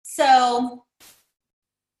 So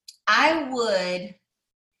I would,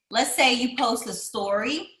 let's say you post a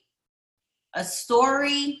story, and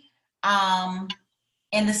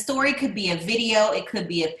the story could be a video, it could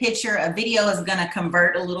be a picture. A video is gonna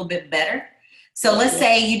convert a little bit better. So let's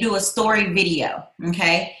say you do a story video,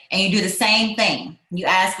 okay? And you do the same thing. You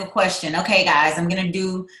ask a question. Okay, guys, I'm going to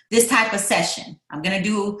do this type of session. I'm going to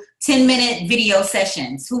do 10-minute video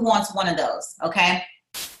sessions. Who wants one of those, okay?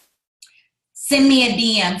 Send me a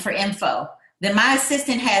DM for info. Then my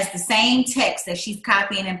assistant has the same text that she's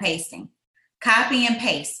copying and pasting. Copy and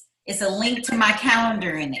paste. It's a link to my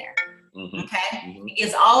calendar in there, okay? It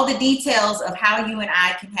gives all the details of how you and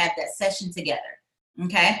I can have that session together.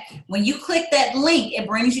 Okay. When you click that link, it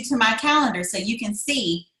brings you to my calendar so you can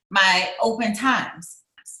see my open times,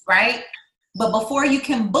 right? But before you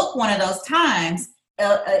can book one of those times,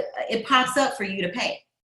 it pops up for you to pay.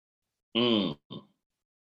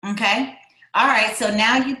 Okay. All right. So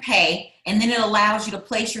now you pay, and then it allows you to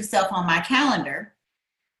place yourself on my calendar,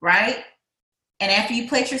 right? And after you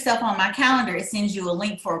place yourself on my calendar, it sends you a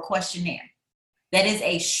link for a questionnaire. That is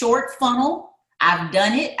a short funnel. I've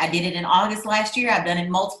done it. I did it in August last year. I've done it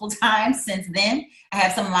multiple times since then. I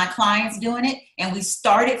have some of my clients doing it. And we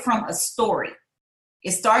started from a story.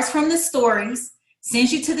 It starts from the stories,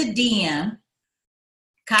 sends you to the DM,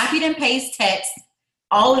 copied and paste text.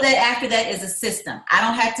 All of that after that is a system. I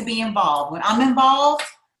don't have to be involved. When I'm involved,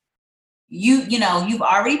 you've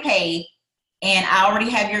already paid. And I already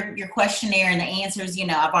have your questionnaire and the answers,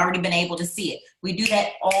 I've already been able to see it. We do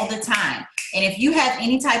that all the time. And if you have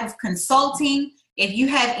any type of consulting, if you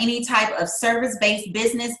have any type of service-based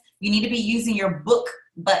business, you need to be using your book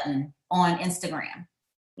button on Instagram.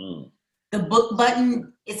 The book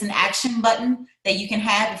button, it's an action button that you can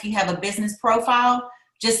have if you have a business profile.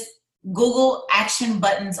 Just Google action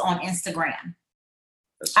buttons on Instagram.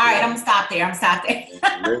 All right, I'm gonna stop there.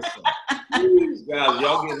 Listen, please, guys,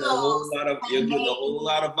 y'all getting a whole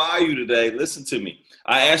lot of value today. Listen to me.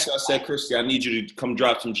 I said, Christy, I need you to come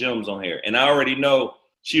drop some gems on here. And I already know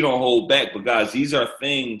she don't hold back, but guys, these are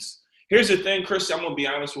things. Here's the thing, Christy, I'm gonna be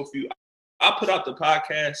honest with you. I put out the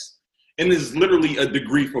podcast, and it's literally a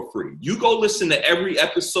degree for free. You go listen to every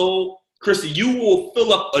episode, Christy, you will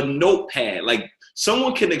fill up a notepad. Like,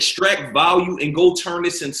 someone can extract value and go turn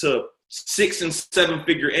this into 6- and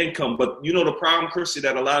 7-figure income. But the problem, Christy,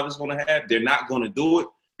 that a lot of us want to have, they're not going to do it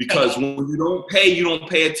because when you don't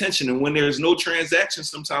pay attention. And when there's no transaction,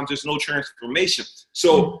 sometimes there's no transformation.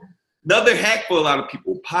 So Another hack for a lot of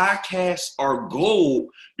people, podcasts are gold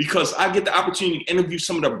because I get the opportunity to interview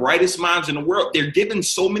some of the brightest minds in the world. They're given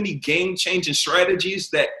so many game-changing strategies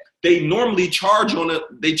that they normally charge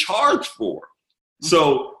for.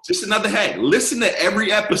 So just another hack. Listen to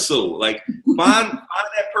every episode. Like find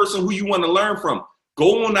that person who you want to learn from.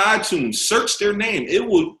 Go on iTunes, search their name. It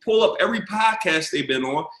will pull up every podcast they've been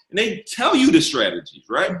on, and they tell you the strategies,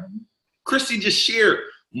 right? Christy just shared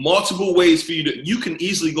multiple ways for you can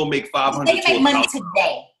easily go make $500. They can make money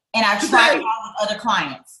today. And I've tried it out with other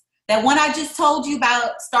clients. That one I just told you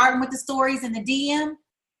about, starting with the stories in the DM,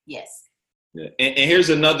 yes. Yeah. And here's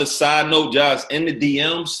another side note, Josh. In the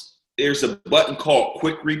DMs, there's a button called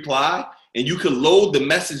Quick Reply, and you can load the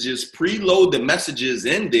messages, preload the messages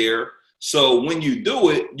in there. So when you do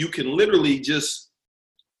it, you can literally just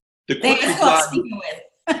the quick reply.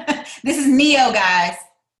 This is Neo, guys.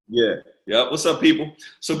 Yeah. What's up, people?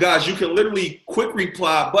 So, guys, you can literally quick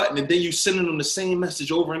reply button, and then you send them the same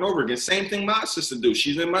message over and over again. Same thing my assistant do.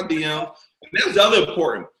 She's in my DM. And that's the other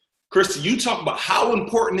important. Christy, you talk about how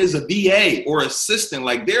important is a VA or assistant.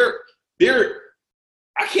 Like they're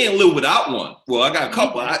I can't live without one. Well, I got a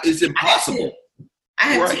couple. It's impossible. I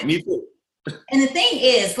have right. Me too. And the thing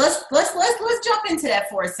is, let's jump into that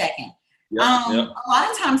for a second. Yep. A lot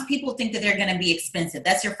of times people think that they're going to be expensive.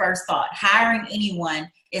 That's your first thought. Hiring anyone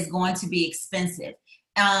is going to be expensive.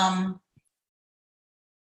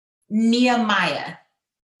 Nehemiah.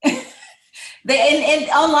 And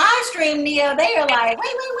on live stream, Neo, they are like,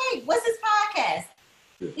 wait, what's his podcast?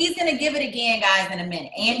 Yeah. He's going to give it again, guys, in a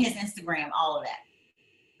minute. And his Instagram, all of that.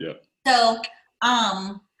 Yeah. So,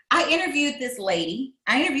 I interviewed this lady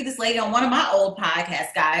on one of my old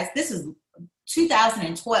podcasts, guys. This is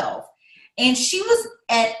 2012. And she was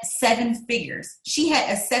at 7 figures. She had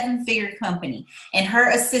a 7-figure company, and her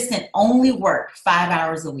assistant only worked 5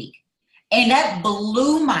 hours a week. And that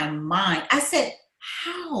blew my mind. I said,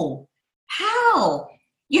 how?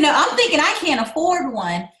 I'm thinking I can't afford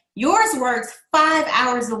one. Yours works 5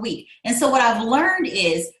 hours a week. And so what I've learned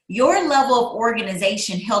is your level of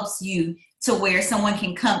organization helps you to where someone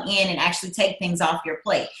can come in and actually take things off your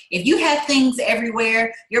plate. If you have things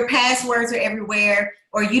everywhere, your passwords are everywhere,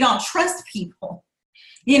 or you don't trust people,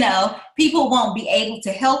 people won't be able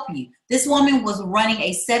to help you. This woman was running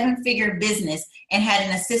a 7-figure business and had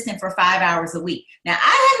an assistant for 5 hours a week. Now,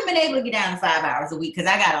 I haven't been able to get down to 5 hours a week because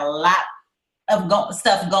I got a lot of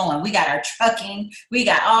stuff going. We got our trucking. We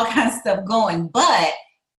got all kinds of stuff going. But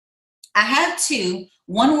I have 2.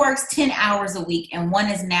 One works 10 hours a week and one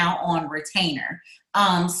is now on retainer.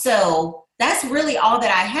 So that's really all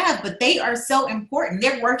that I have, but they are so important.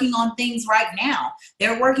 They're working on things right now.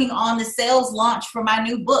 They're working on the sales launch for my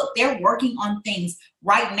new book. They're working on things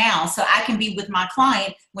right now so I can be with my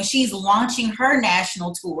client when she's launching her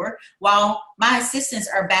national tour while my assistants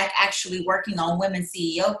are back actually working on Women's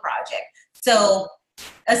CEO Project. So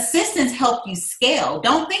assistants help you scale.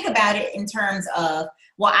 Don't think about it in terms of,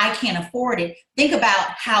 well, I can't afford it. Think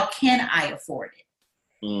about how can I afford it?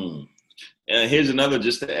 And here's another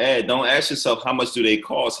just to add. Don't ask yourself how much do they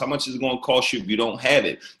cost? How much is it going to cost you if you don't have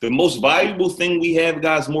it? The most valuable thing we have,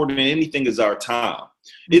 guys, more than anything is our time.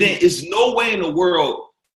 It's no way in the world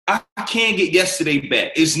I can't get yesterday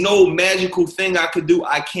back. It's no magical thing I could do.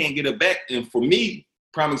 I can't get it back. And for me,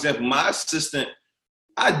 prime example, my assistant,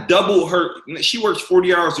 I doubled her. She works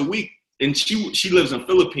 40 hours a week. And she lives in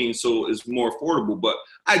Philippines, so it's more affordable. But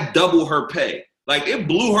I double her pay. Like, it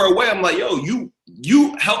blew her away. I'm like, yo,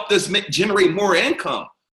 you helped us generate more income.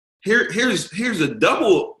 Here's a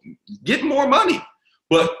double. Get more money.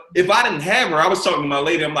 But if I didn't have her, I was talking to my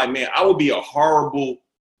lady. I'm like, man, I would be a horrible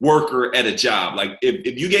worker at a job. Like,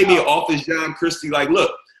 if you gave me an office job, Christy, like,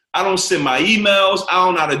 look, I don't send my emails. I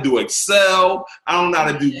don't know how to do Excel. I don't know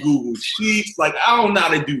how to do Google Sheets. Like, I don't know how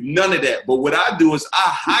to do none of that. But what I do is I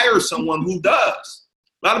hire someone who does.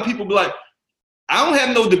 A lot of people be like, I don't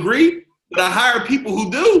have no degree, but I hire people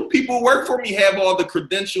who do. People who work for me have all the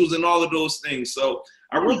credentials and all of those things. So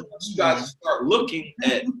I really want you guys to start looking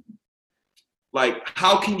at, like,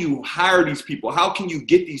 how can you hire these people? How can you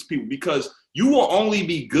get these people? Because you will only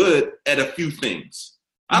be good at a few things.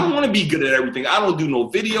 I don't want to be good at everything. I don't do no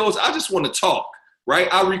videos. I just want to talk, right?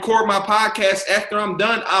 I record my podcast. After I'm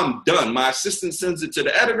done, I'm done. My assistant sends it to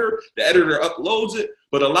the editor. The editor uploads it.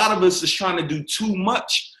 But a lot of us is trying to do too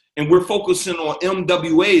much, and we're focusing on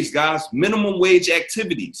MWAs, guys, minimum wage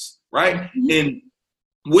activities, right? And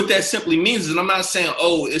what that simply means is, and I'm not saying,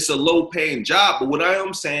 oh, it's a low-paying job, but what I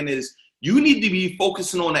am saying is you need to be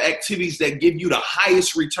focusing on the activities that give you the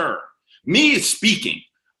highest return. Me, it's speaking.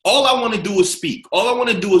 All I want to do is speak. All I want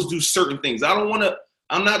to do is do certain things. I'm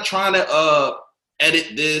not trying to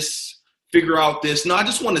edit this, figure out this. No, I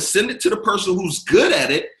just want to send it to the person who's good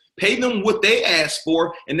at it, pay them what they asked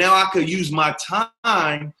for, and now I could use my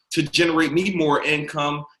time to generate me more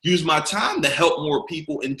income, use my time to help more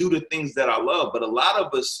people and do the things that I love. But a lot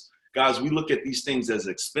of us, guys, we look at these things as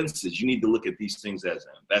expenses. You need to look at these things as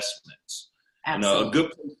investments. Absolutely. And a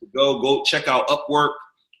good place to go check out Upwork,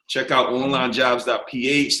 check out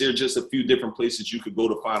onlinejobs.ph. There are just a few different places you could go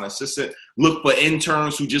to find an assistant. Look for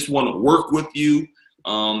interns who just want to work with you.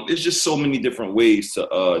 There's just so many different ways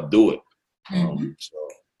to do it. So,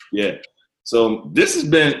 yeah. So this has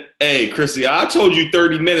been, hey, Chrissy, I told you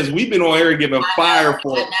 30 minutes. We've been on air giving fire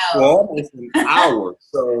for almost an hour.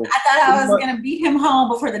 So I thought I was going to beat him home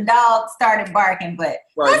before the dog started barking, but.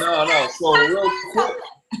 Right, no. So real quick,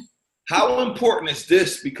 how important is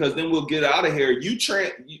this? Because then we'll get out of here.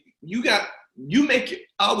 I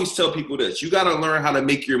always tell people this. You got to learn how to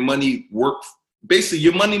make your money work. Basically,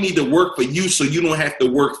 your money need to work for you so you don't have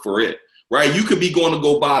to work for it. Right? You could be going to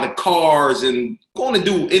go buy the cars and going to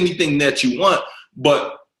do anything that you want,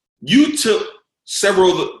 but you took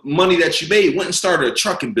several of the money that you made, went and started a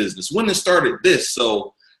trucking business, went and started this.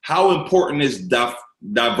 So how important is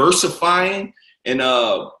diversifying? And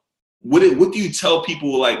what do you tell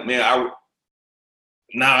people like, man,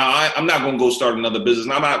 I'm not going to go start another business.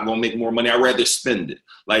 I'm not going to make more money. I'd rather spend it.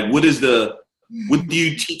 Like, what do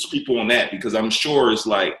you teach people on that? Because I'm sure it's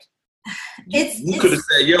like, you could have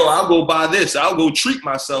said, yo, I'll go buy this. I'll go treat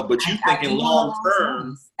myself. But you thinking long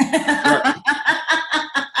term.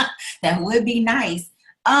 That would be nice.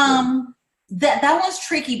 That was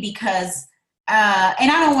tricky because,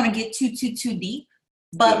 and I don't want to get too deep,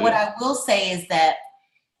 but what I will say is that,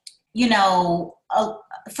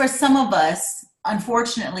 for some of us,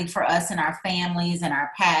 unfortunately for us and our families and our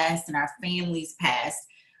past and our families' past,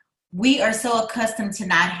 we are so accustomed to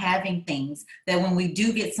not having things that when we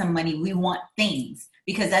do get some money, we want things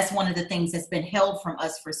because that's one of the things that's been held from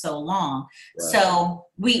us for so long. Right. So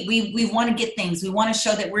we want to get things. We want to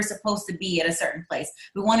show that we're supposed to be at a certain place.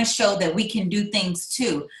 We want to show that we can do things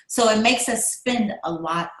too. So it makes us spend a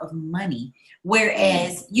lot of money.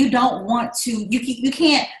 Whereas you don't want to, you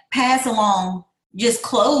can't pass along just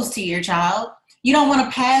clothes to your child. You don't want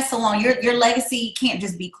to pass along your legacy. Can't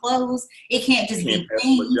just be clothes. It can't just be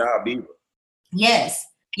things. Job either. Yes,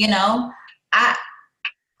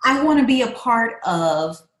 I want to be a part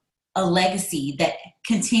of a legacy that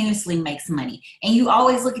continuously makes money. And you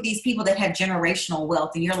always look at these people that have generational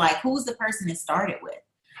wealth, and you're like, who's the person it started with?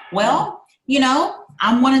 Well,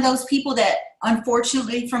 I'm one of those people that,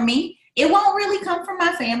 unfortunately for me, it won't really come from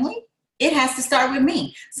my family. It has to start with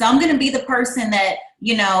me. So I'm going to be the person that,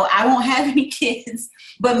 I won't have any kids,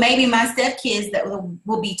 but maybe my stepkids that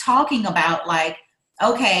will be talking about like,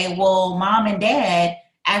 okay, well, mom and dad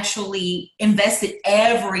actually invested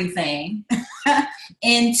everything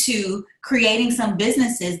into creating some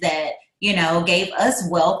businesses that, gave us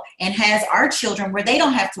wealth and has our children where they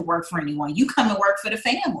don't have to work for anyone. You come and work for the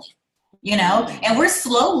family. And we're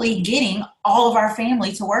slowly getting all of our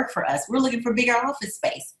family to work for us. We're looking for bigger office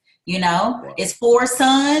space. It's 4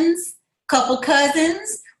 sons, couple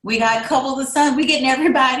cousins. We got a couple of the sons. We getting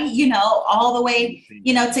everybody, all the way,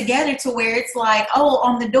 together to where it's like, oh,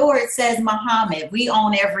 on the door it says Muhammad. We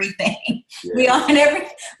own everything. Yeah.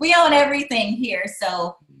 We own everything here.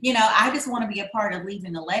 So, I just want to be a part of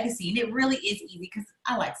leaving a legacy. And it really is easy because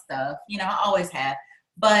I like stuff. I always have.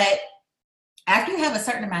 But after you have a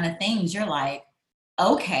certain amount of things, you're like,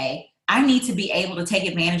 okay, I need to be able to take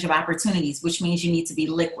advantage of opportunities, which means you need to be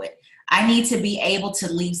liquid. I need to be able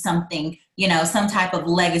to leave something, some type of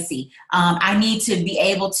legacy. I need to be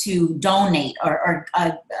able to donate or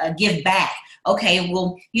give back. Okay,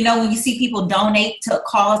 well, when you see people donate to a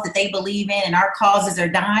cause that they believe in and our causes are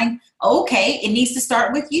dying, okay, it needs to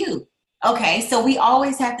start with you. Okay, so we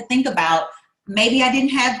always have to think about, maybe I didn't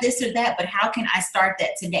have this or that, but how can I start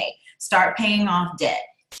that today? Start paying off debt.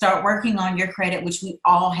 Start working on your credit, which we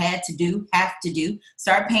all have to do.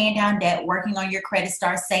 Start paying down debt, working on your credit,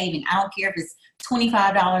 start saving. I don't care if it's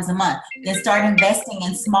 $25 a month. Then start investing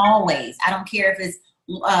in small ways. I don't care if it's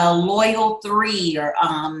Loyal 3 or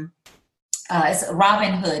it's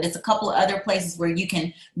Robinhood. It's a couple of other places where you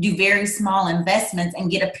can do very small investments and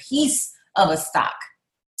get a piece of a stock.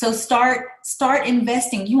 So start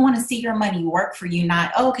investing. You want to see your money work for you,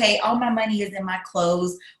 not, okay, all my money is in my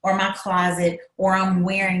clothes or my closet or I'm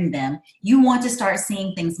wearing them. You want to start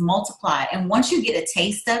seeing things multiply. And once you get a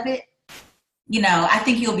taste of it, I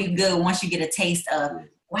think you'll be good once you get a taste of,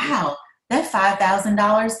 wow, that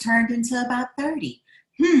 $5,000 turned into about 30.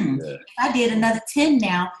 If I did another 10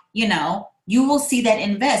 now, you will see that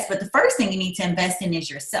invest. But the first thing you need to invest in is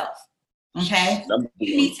yourself. Okay.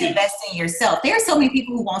 You need to invest in yourself. There are so many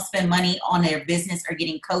people who won't spend money on their business or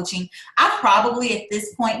getting coaching. I probably at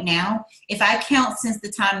this point now, if I count since the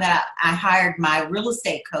time that I hired my real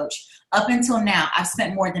estate coach up until now, I've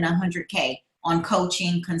spent more than $100K on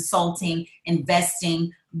coaching, consulting,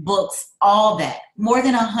 investing, books, all that. More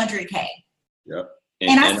than $100K. Yep.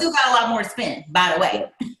 And I still got a lot more to spend, by the way.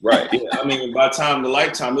 Right. Yeah. I mean, by the time the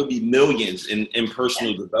lifetime, it'll be millions in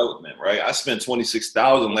personal development, right? I spent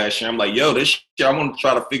 $26,000 last year. I'm like, yo, this year I want to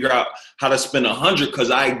try to figure out how to spend $100 because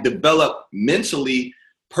I developed mentally,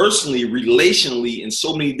 personally, relationally in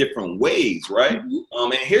so many different ways, right?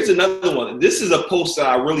 Mm-hmm. And here's another one. This is a post that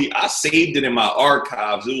I saved it in my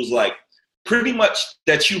archives. It was like pretty much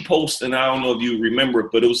that you post, and I don't know if you remember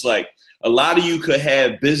it, but it was like, a lot of you could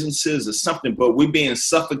have businesses or something, but we're being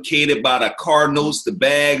suffocated by the car notes, the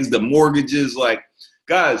bags, the mortgages. Like,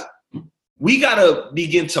 guys, we got to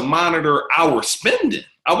begin to monitor our spending.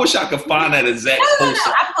 I wish I could find that exact post.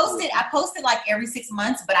 No. I posted like every 6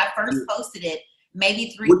 months, but I first posted it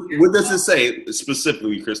maybe 3 years What does it say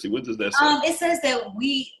specifically, Christy? What does that say? It says that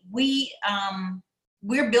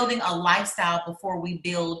we're building a lifestyle before we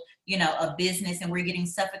build, a business, and we're getting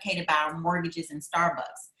suffocated by our mortgages and Starbucks.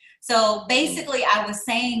 So basically, I was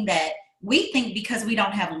saying that we think because we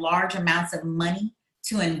don't have large amounts of money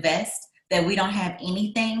to invest, that we don't have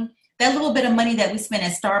anything. That little bit of money that we spend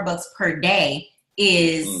at Starbucks per day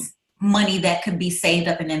is money that could be saved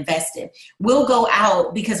up and invested. We'll go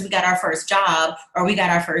out because we got our first job or we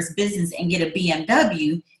got our first business and get a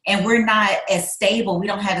BMW, and we're not as stable. We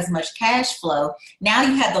don't have as much cash flow. Now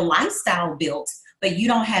you have the lifestyle built, but you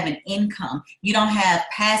don't have an income. You don't have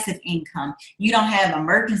passive income. You don't have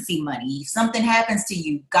emergency money. If something happens to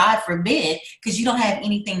you, God forbid, because you don't have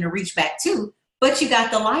anything to reach back to, but you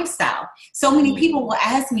got the lifestyle. So many people will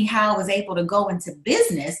ask me how I was able to go into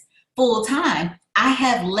business full time. I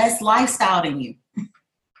have less lifestyle than you.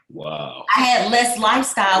 Wow. I had less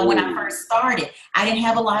lifestyle when I first started. I didn't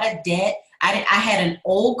have a lot of debt. I had an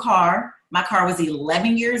old car. My car was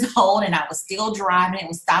 11 years old and I was still driving. It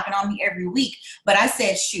was stopping on me every week. But I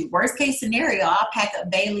said, shoot, worst case scenario, I'll pack up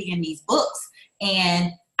Bailey and these books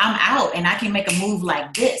and I'm out and I can make a move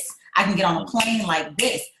like this. I can get on a plane like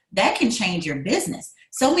this. That can change your business.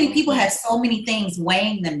 So many people have so many things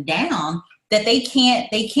weighing them down that they can't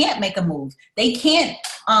make a move. They can't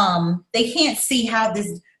see how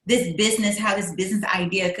this business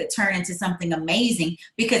idea could turn into something amazing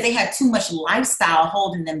because they have too much lifestyle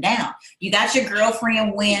holding them down. You got your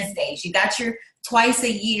girlfriend Wednesdays, you got your twice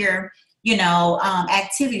a year,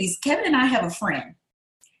 activities. Kevin and I have a friend.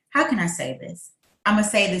 How can I say this? I'm going to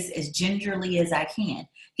say this as gingerly as I can.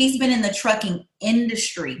 He's been in the trucking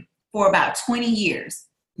industry for about 20 years,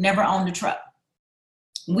 never owned a truck.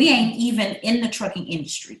 We ain't even in the trucking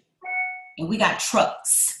industry, and we got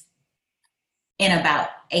trucks in about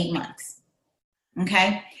 8 months.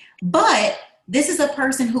 Okay. But this is a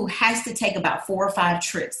person who has to take about 4 or 5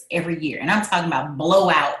 trips every year. And I'm talking about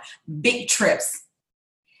blowout, big trips.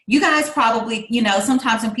 You guys probably,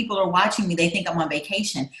 sometimes when people are watching me, they think I'm on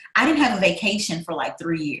vacation. I didn't have a vacation for like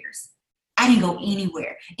 3 years. I didn't go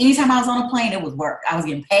anywhere. Anytime I was on a plane, it was work. I was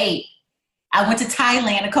getting paid. I went to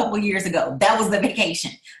Thailand a couple of years ago. That was the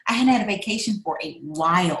vacation. I hadn't had a vacation for a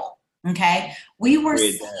while. Okay. We were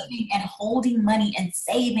saving and holding money and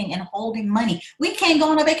saving and holding money. We can't go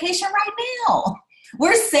on a vacation right now.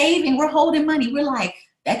 We're saving, we're holding money. We're like,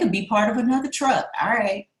 that could be part of another truck. All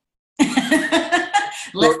right.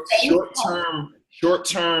 Let's short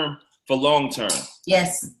term for long term.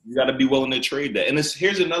 Yes. You got to be willing to trade that. And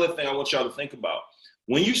here's another thing I want y'all to think about.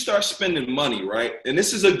 When you start spending money, right? And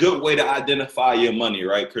this is a good way to identify your money,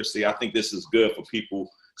 right, Christy? I think this is good for people,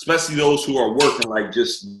 especially those who are working like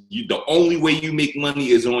the only way you make money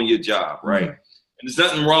is on your job, right? Mm-hmm. And there's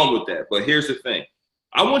nothing wrong with that. But here's the thing.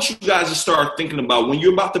 I want you guys to start thinking about when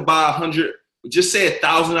you're about to buy just say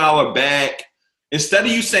 $1,000 bag. Instead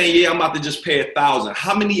of you saying, yeah, I'm about to just pay $1,000,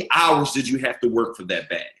 how many hours did you have to work for that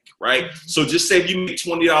bag, right? So just say if you make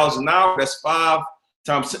 $20 an hour, that's 5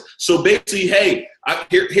 times. So basically, hey,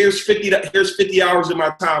 here's 50 hours of my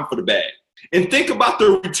time for the bag. And think about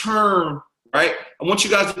the return, right? I want you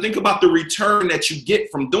guys to think about the return that you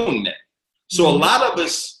get from doing that. So a lot of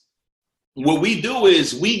us, what we do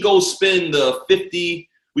is we go spend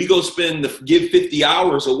give 50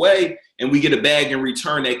 hours away and we get a bag in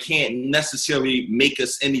return that can't necessarily make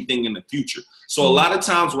us anything in the future. So a lot of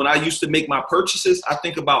times when I used to make my purchases, I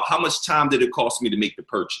think about how much time did it cost me to make the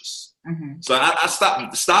purchase. Mm-hmm. So I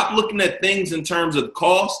stop looking at things in terms of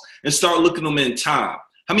cost and start looking at them in time.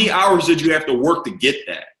 How many hours did you have to work to get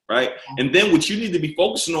that, right? And then what you need to be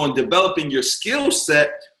focusing on developing your skill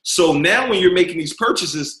set. So now when you're making these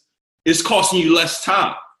purchases, it's costing you less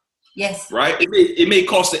time. Yes. Right? It may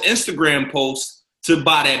cost an Instagram post to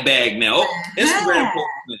buy that bag now. Instagram post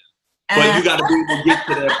now. But you got to be able to get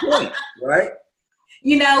to that point, right?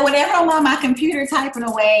 You know, whenever I'm on my computer typing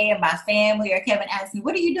away and my family or Kevin asks me,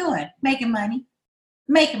 what are you doing? Making money.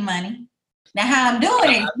 Making money. Now, how I'm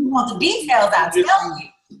doing it, if you want the details, I'll tell you.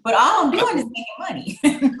 But all I'm doing is making money.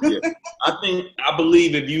 Yeah. I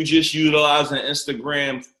believe if you just utilizing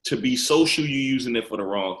Instagram to be social, you're using it for the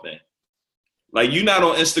wrong thing. Like, you're not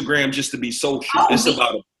on Instagram just to be social. It's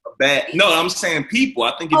about a bad. No, I'm saying people.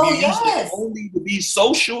 I think if you use it only to be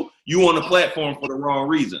social, you on the platform for the wrong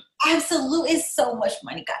reason. Absolutely. It's so much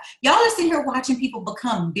money, guys. Y'all are sitting here watching people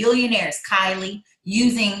become billionaires, Kylie,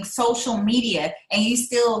 using social media, and you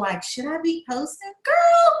still like, should I be posting?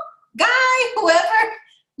 Girl, guy, whoever.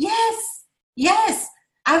 Yes.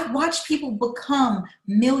 I've watched people become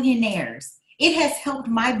millionaires. It has helped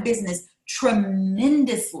my business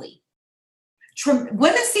tremendously.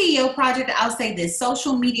 Women CEO Project, I'll say this,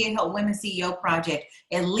 social media helped Women CEO Project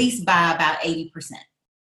at least by about 80%.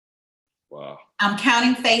 Wow. I'm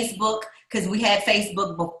counting Facebook because we had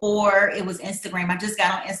Facebook before it was Instagram. I just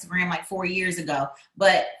got on Instagram like 4 years ago.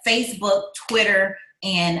 But Facebook, Twitter,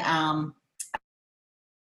 and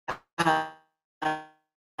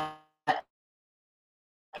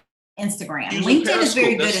Instagram. LinkedIn is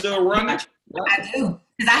very good. Still running? I do.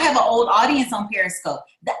 Because I have an old audience on Periscope.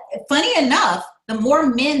 Funny enough, the more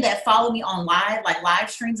men that follow me on live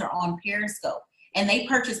streams are on Periscope. And they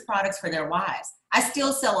purchase products for their wives. I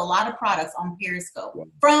still sell a lot of products on Periscope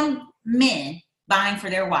from men buying for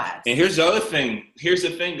their wives. And here's the other thing. Here's the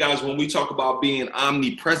thing, guys. When we talk about being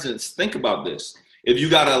omnipresent, think about this. If you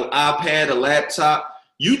got an iPad, a laptop,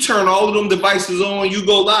 you turn all of them devices on, you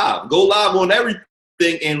go live. Go live on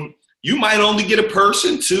everything. And you might only get a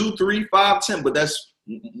person, 2, 3, 5, 10, but that's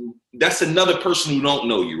another person who don't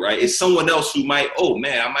know you, right? It's someone else who might, oh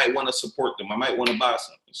man, I might want to support them. I might want to buy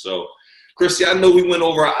something. So, Christy, I know we went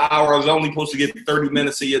over an hour. I was only supposed to get 30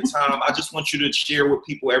 minutes of your time. I just want you to share with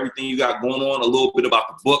people everything you got going on, a little bit about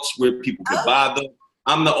the books, where people can buy them.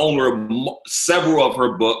 I'm the owner of several of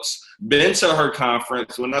her books. Been to her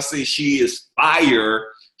conference. When I say she is fire,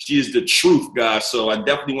 she is the truth, guys. So I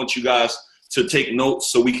definitely want you guys to take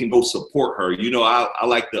notes so we can go support her. You know, I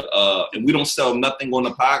like and we don't sell nothing on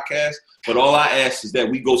the podcast, but all I ask is that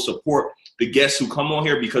we go support the guests who come on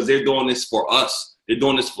here because they're doing this for us. They're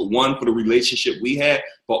doing this for the relationship we had,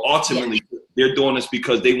 but ultimately they're doing this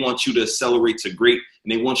because they want you to accelerate to great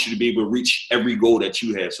and they want you to be able to reach every goal that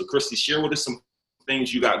you have. So Christy, share with us some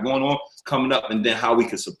things you got going on coming up and then how we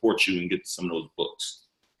can support you and get some of those books.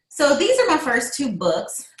 So these are my first 2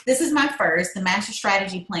 books. This is my first, the Master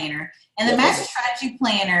Strategy Planner. And the Master Strategy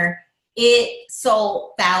Planner, it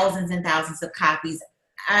sold thousands and thousands of copies.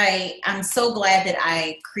 I'm so glad that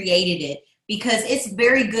I created it because it's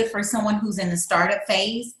very good for someone who's in the startup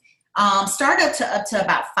phase, startup to up to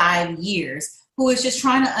about 5 years, who is just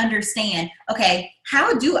trying to understand, okay,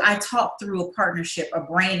 how do I talk through a partnership, a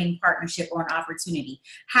branding partnership, or an opportunity?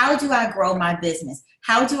 How do I grow my business?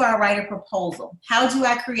 How do I write a proposal? How do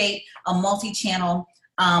I create a multi-channel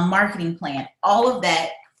marketing plan? All of that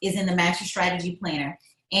is in the Master Strategy Planner.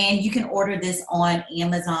 And you can order this on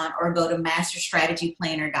Amazon or go to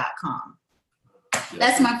masterstrategyplanner.com.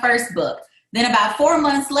 That's my first book. Then about 4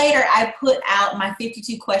 months later, I put out my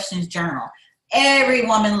 52 questions journal. Every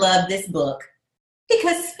woman loved this book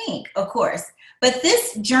because it's pink, of course. But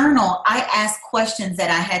this journal, I asked questions that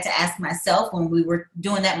I had to ask myself when we were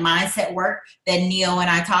doing that mindset work that Neo and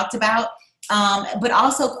I talked about, but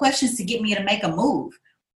also questions to get me to make a move,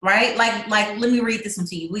 right? Like let me read this one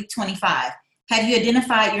to you. Week 25. Have you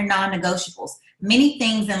identified your non-negotiables? Many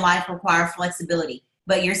things in life require flexibility,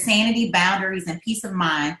 but your sanity, boundaries, and peace of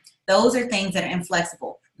mind, those are things that are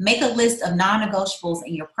inflexible. Make a list of non-negotiables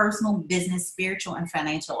in your personal, business, spiritual, and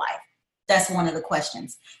financial life. That's one of the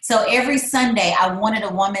questions. So every Sunday, I wanted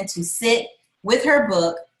a woman to sit with her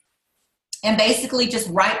book and basically just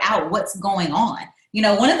write out what's going on. You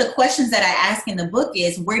know, one of the questions that I ask in the book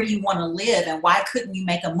is, where do you want to live and why couldn't you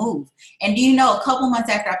make a move? And do you know, a couple months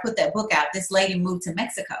after I put that book out, this lady moved to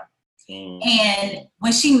Mexico. And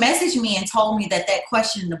when she messaged me and told me that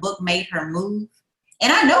question in the book made her move,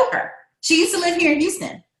 and I know her. She used to live here in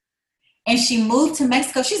Houston. And she moved to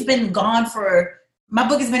Mexico. She's been gone my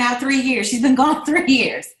book has been out 3 years. She's been gone 3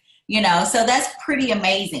 years, you know, so that's pretty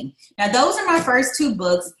amazing. Now, those are my first 2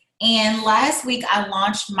 books. And last week I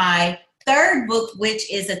launched my 3rd book, which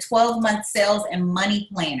is a 12-month sales and money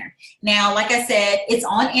planner. Now, like I said, it's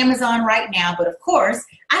on Amazon right now, but of course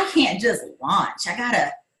I can't just launch. I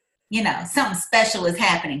gotta, something special is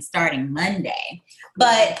happening starting Monday.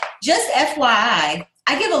 But just FYI,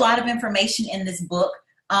 I give a lot of information in this book,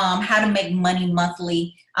 how to make money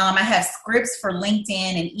monthly. I have scripts for LinkedIn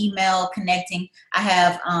and email connecting. I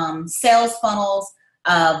have sales funnels,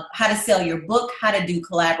 how to sell your book, how to do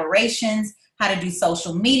collaborations, how to do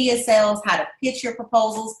social media sales, how to pitch your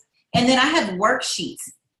proposals. And then I have worksheets.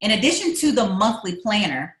 In addition to the monthly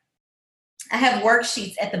planner, I have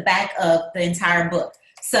worksheets at the back of the entire book.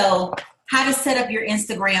 So how to set up your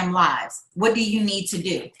Instagram lives. What do you need to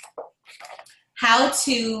do? How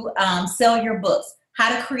to sell your books.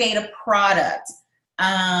 How to create a product.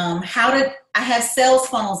 I have sales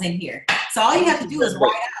funnels in here. So all you have to do is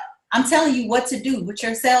write out. I'm telling you what to do with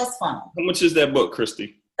your sales funnel. How much is that book,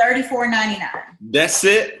 Christy? $34.99. That's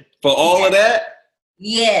it? For all of that?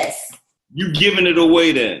 Yes. You giving it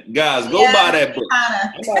away then. Guys, go buy that book.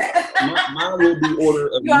 Mine will be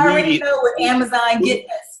ordered immediately. You already know with Amazon get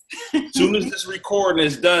this. As soon as this recording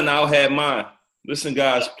is done, I'll have mine. Listen,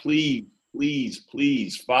 guys, please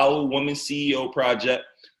follow Women CEO Project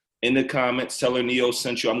in the comments. Tell her Neo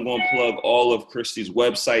sent you. I'm going to plug all of Christy's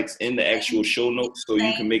websites in the actual show notes so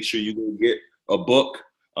you can make sure you go get a book.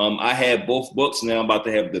 I have both books now. I'm about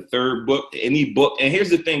to have the third book. Any book. And here's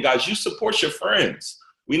the thing, guys. You support your friends.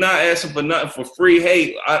 We're not asking for nothing for free.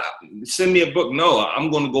 Hey, send me a book. No, I'm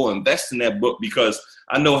going to go invest in that book because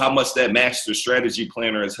I know how much that Master Strategy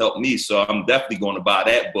Planner has helped me. So I'm definitely going to buy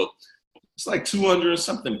that book. It's like 200 and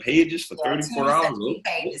something pages for $34.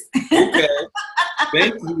 Pages. Okay.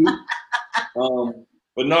 Thank you.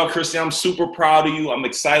 But no, Christy, I'm super proud of you. I'm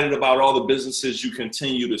excited about all the businesses you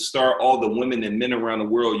continue to start, all the women and men around the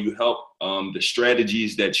world you help, the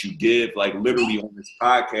strategies that you give, like literally on this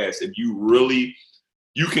podcast. If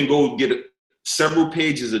you can go get several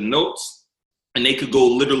pages of notes and they could go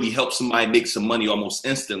literally help somebody make some money almost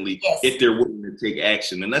instantly if they're willing to take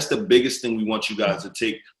action. And that's the biggest thing we want you guys to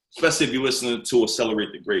take, especially if you're listening to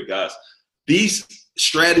Accelerate the Great, guys. These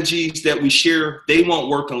strategies that we share, they won't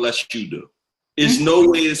work unless you do. There's no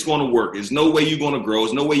way it's going to work. There's no way you're going to grow.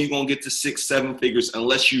 There's no way you're going to get to 6-7 figures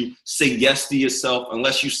unless you say yes to yourself,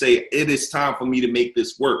 unless you say it is time for me to make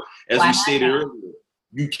this work. As we stated earlier,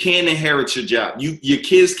 you can't inherit your job. Your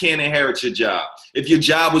kids can't inherit your job. If your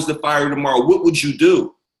job was to fire tomorrow, what would you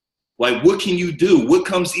do? Like, what can you do? What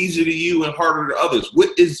comes easier to you and harder to others? What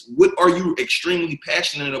are you extremely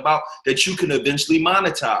passionate about that you can eventually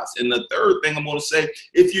monetize? And the third thing I'm going to say,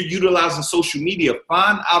 if you're utilizing social media,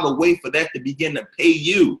 find out a way for that to begin to pay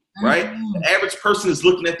you, right? The average person is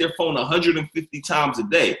looking at their phone 150 times a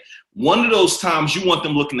day. One of those times you want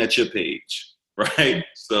them looking at your page, right?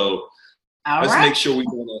 So let's make sure we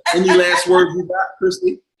do that. Any last words you got,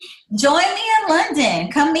 Christy? Join me in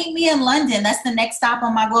London. Come meet me in London. That's the next stop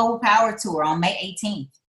on my Global Power Tour on May 18th.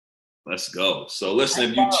 Let's go. So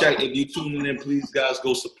listen, if you tuning in, please guys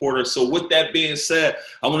go support us. So with that being said,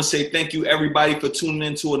 I want to say thank you everybody for tuning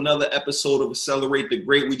in to another episode of Accelerate the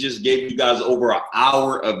Great. We just gave you guys over an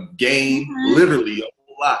hour of game, literally a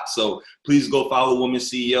whole lot. So please go follow Woman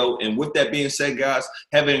CEO. And with that being said, guys,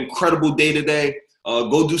 have an incredible day today.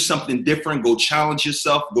 Go do something different. Go challenge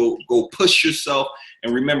yourself. Go push yourself.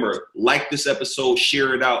 And remember, like this episode,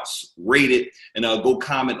 share it out, rate it, and go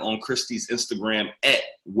comment on Christy's Instagram at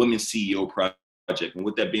Women CEO Project. And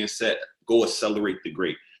with that being said, go accelerate the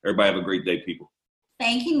great. Everybody have a great day, people.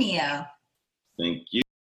 Thank you, Mia. Thank you.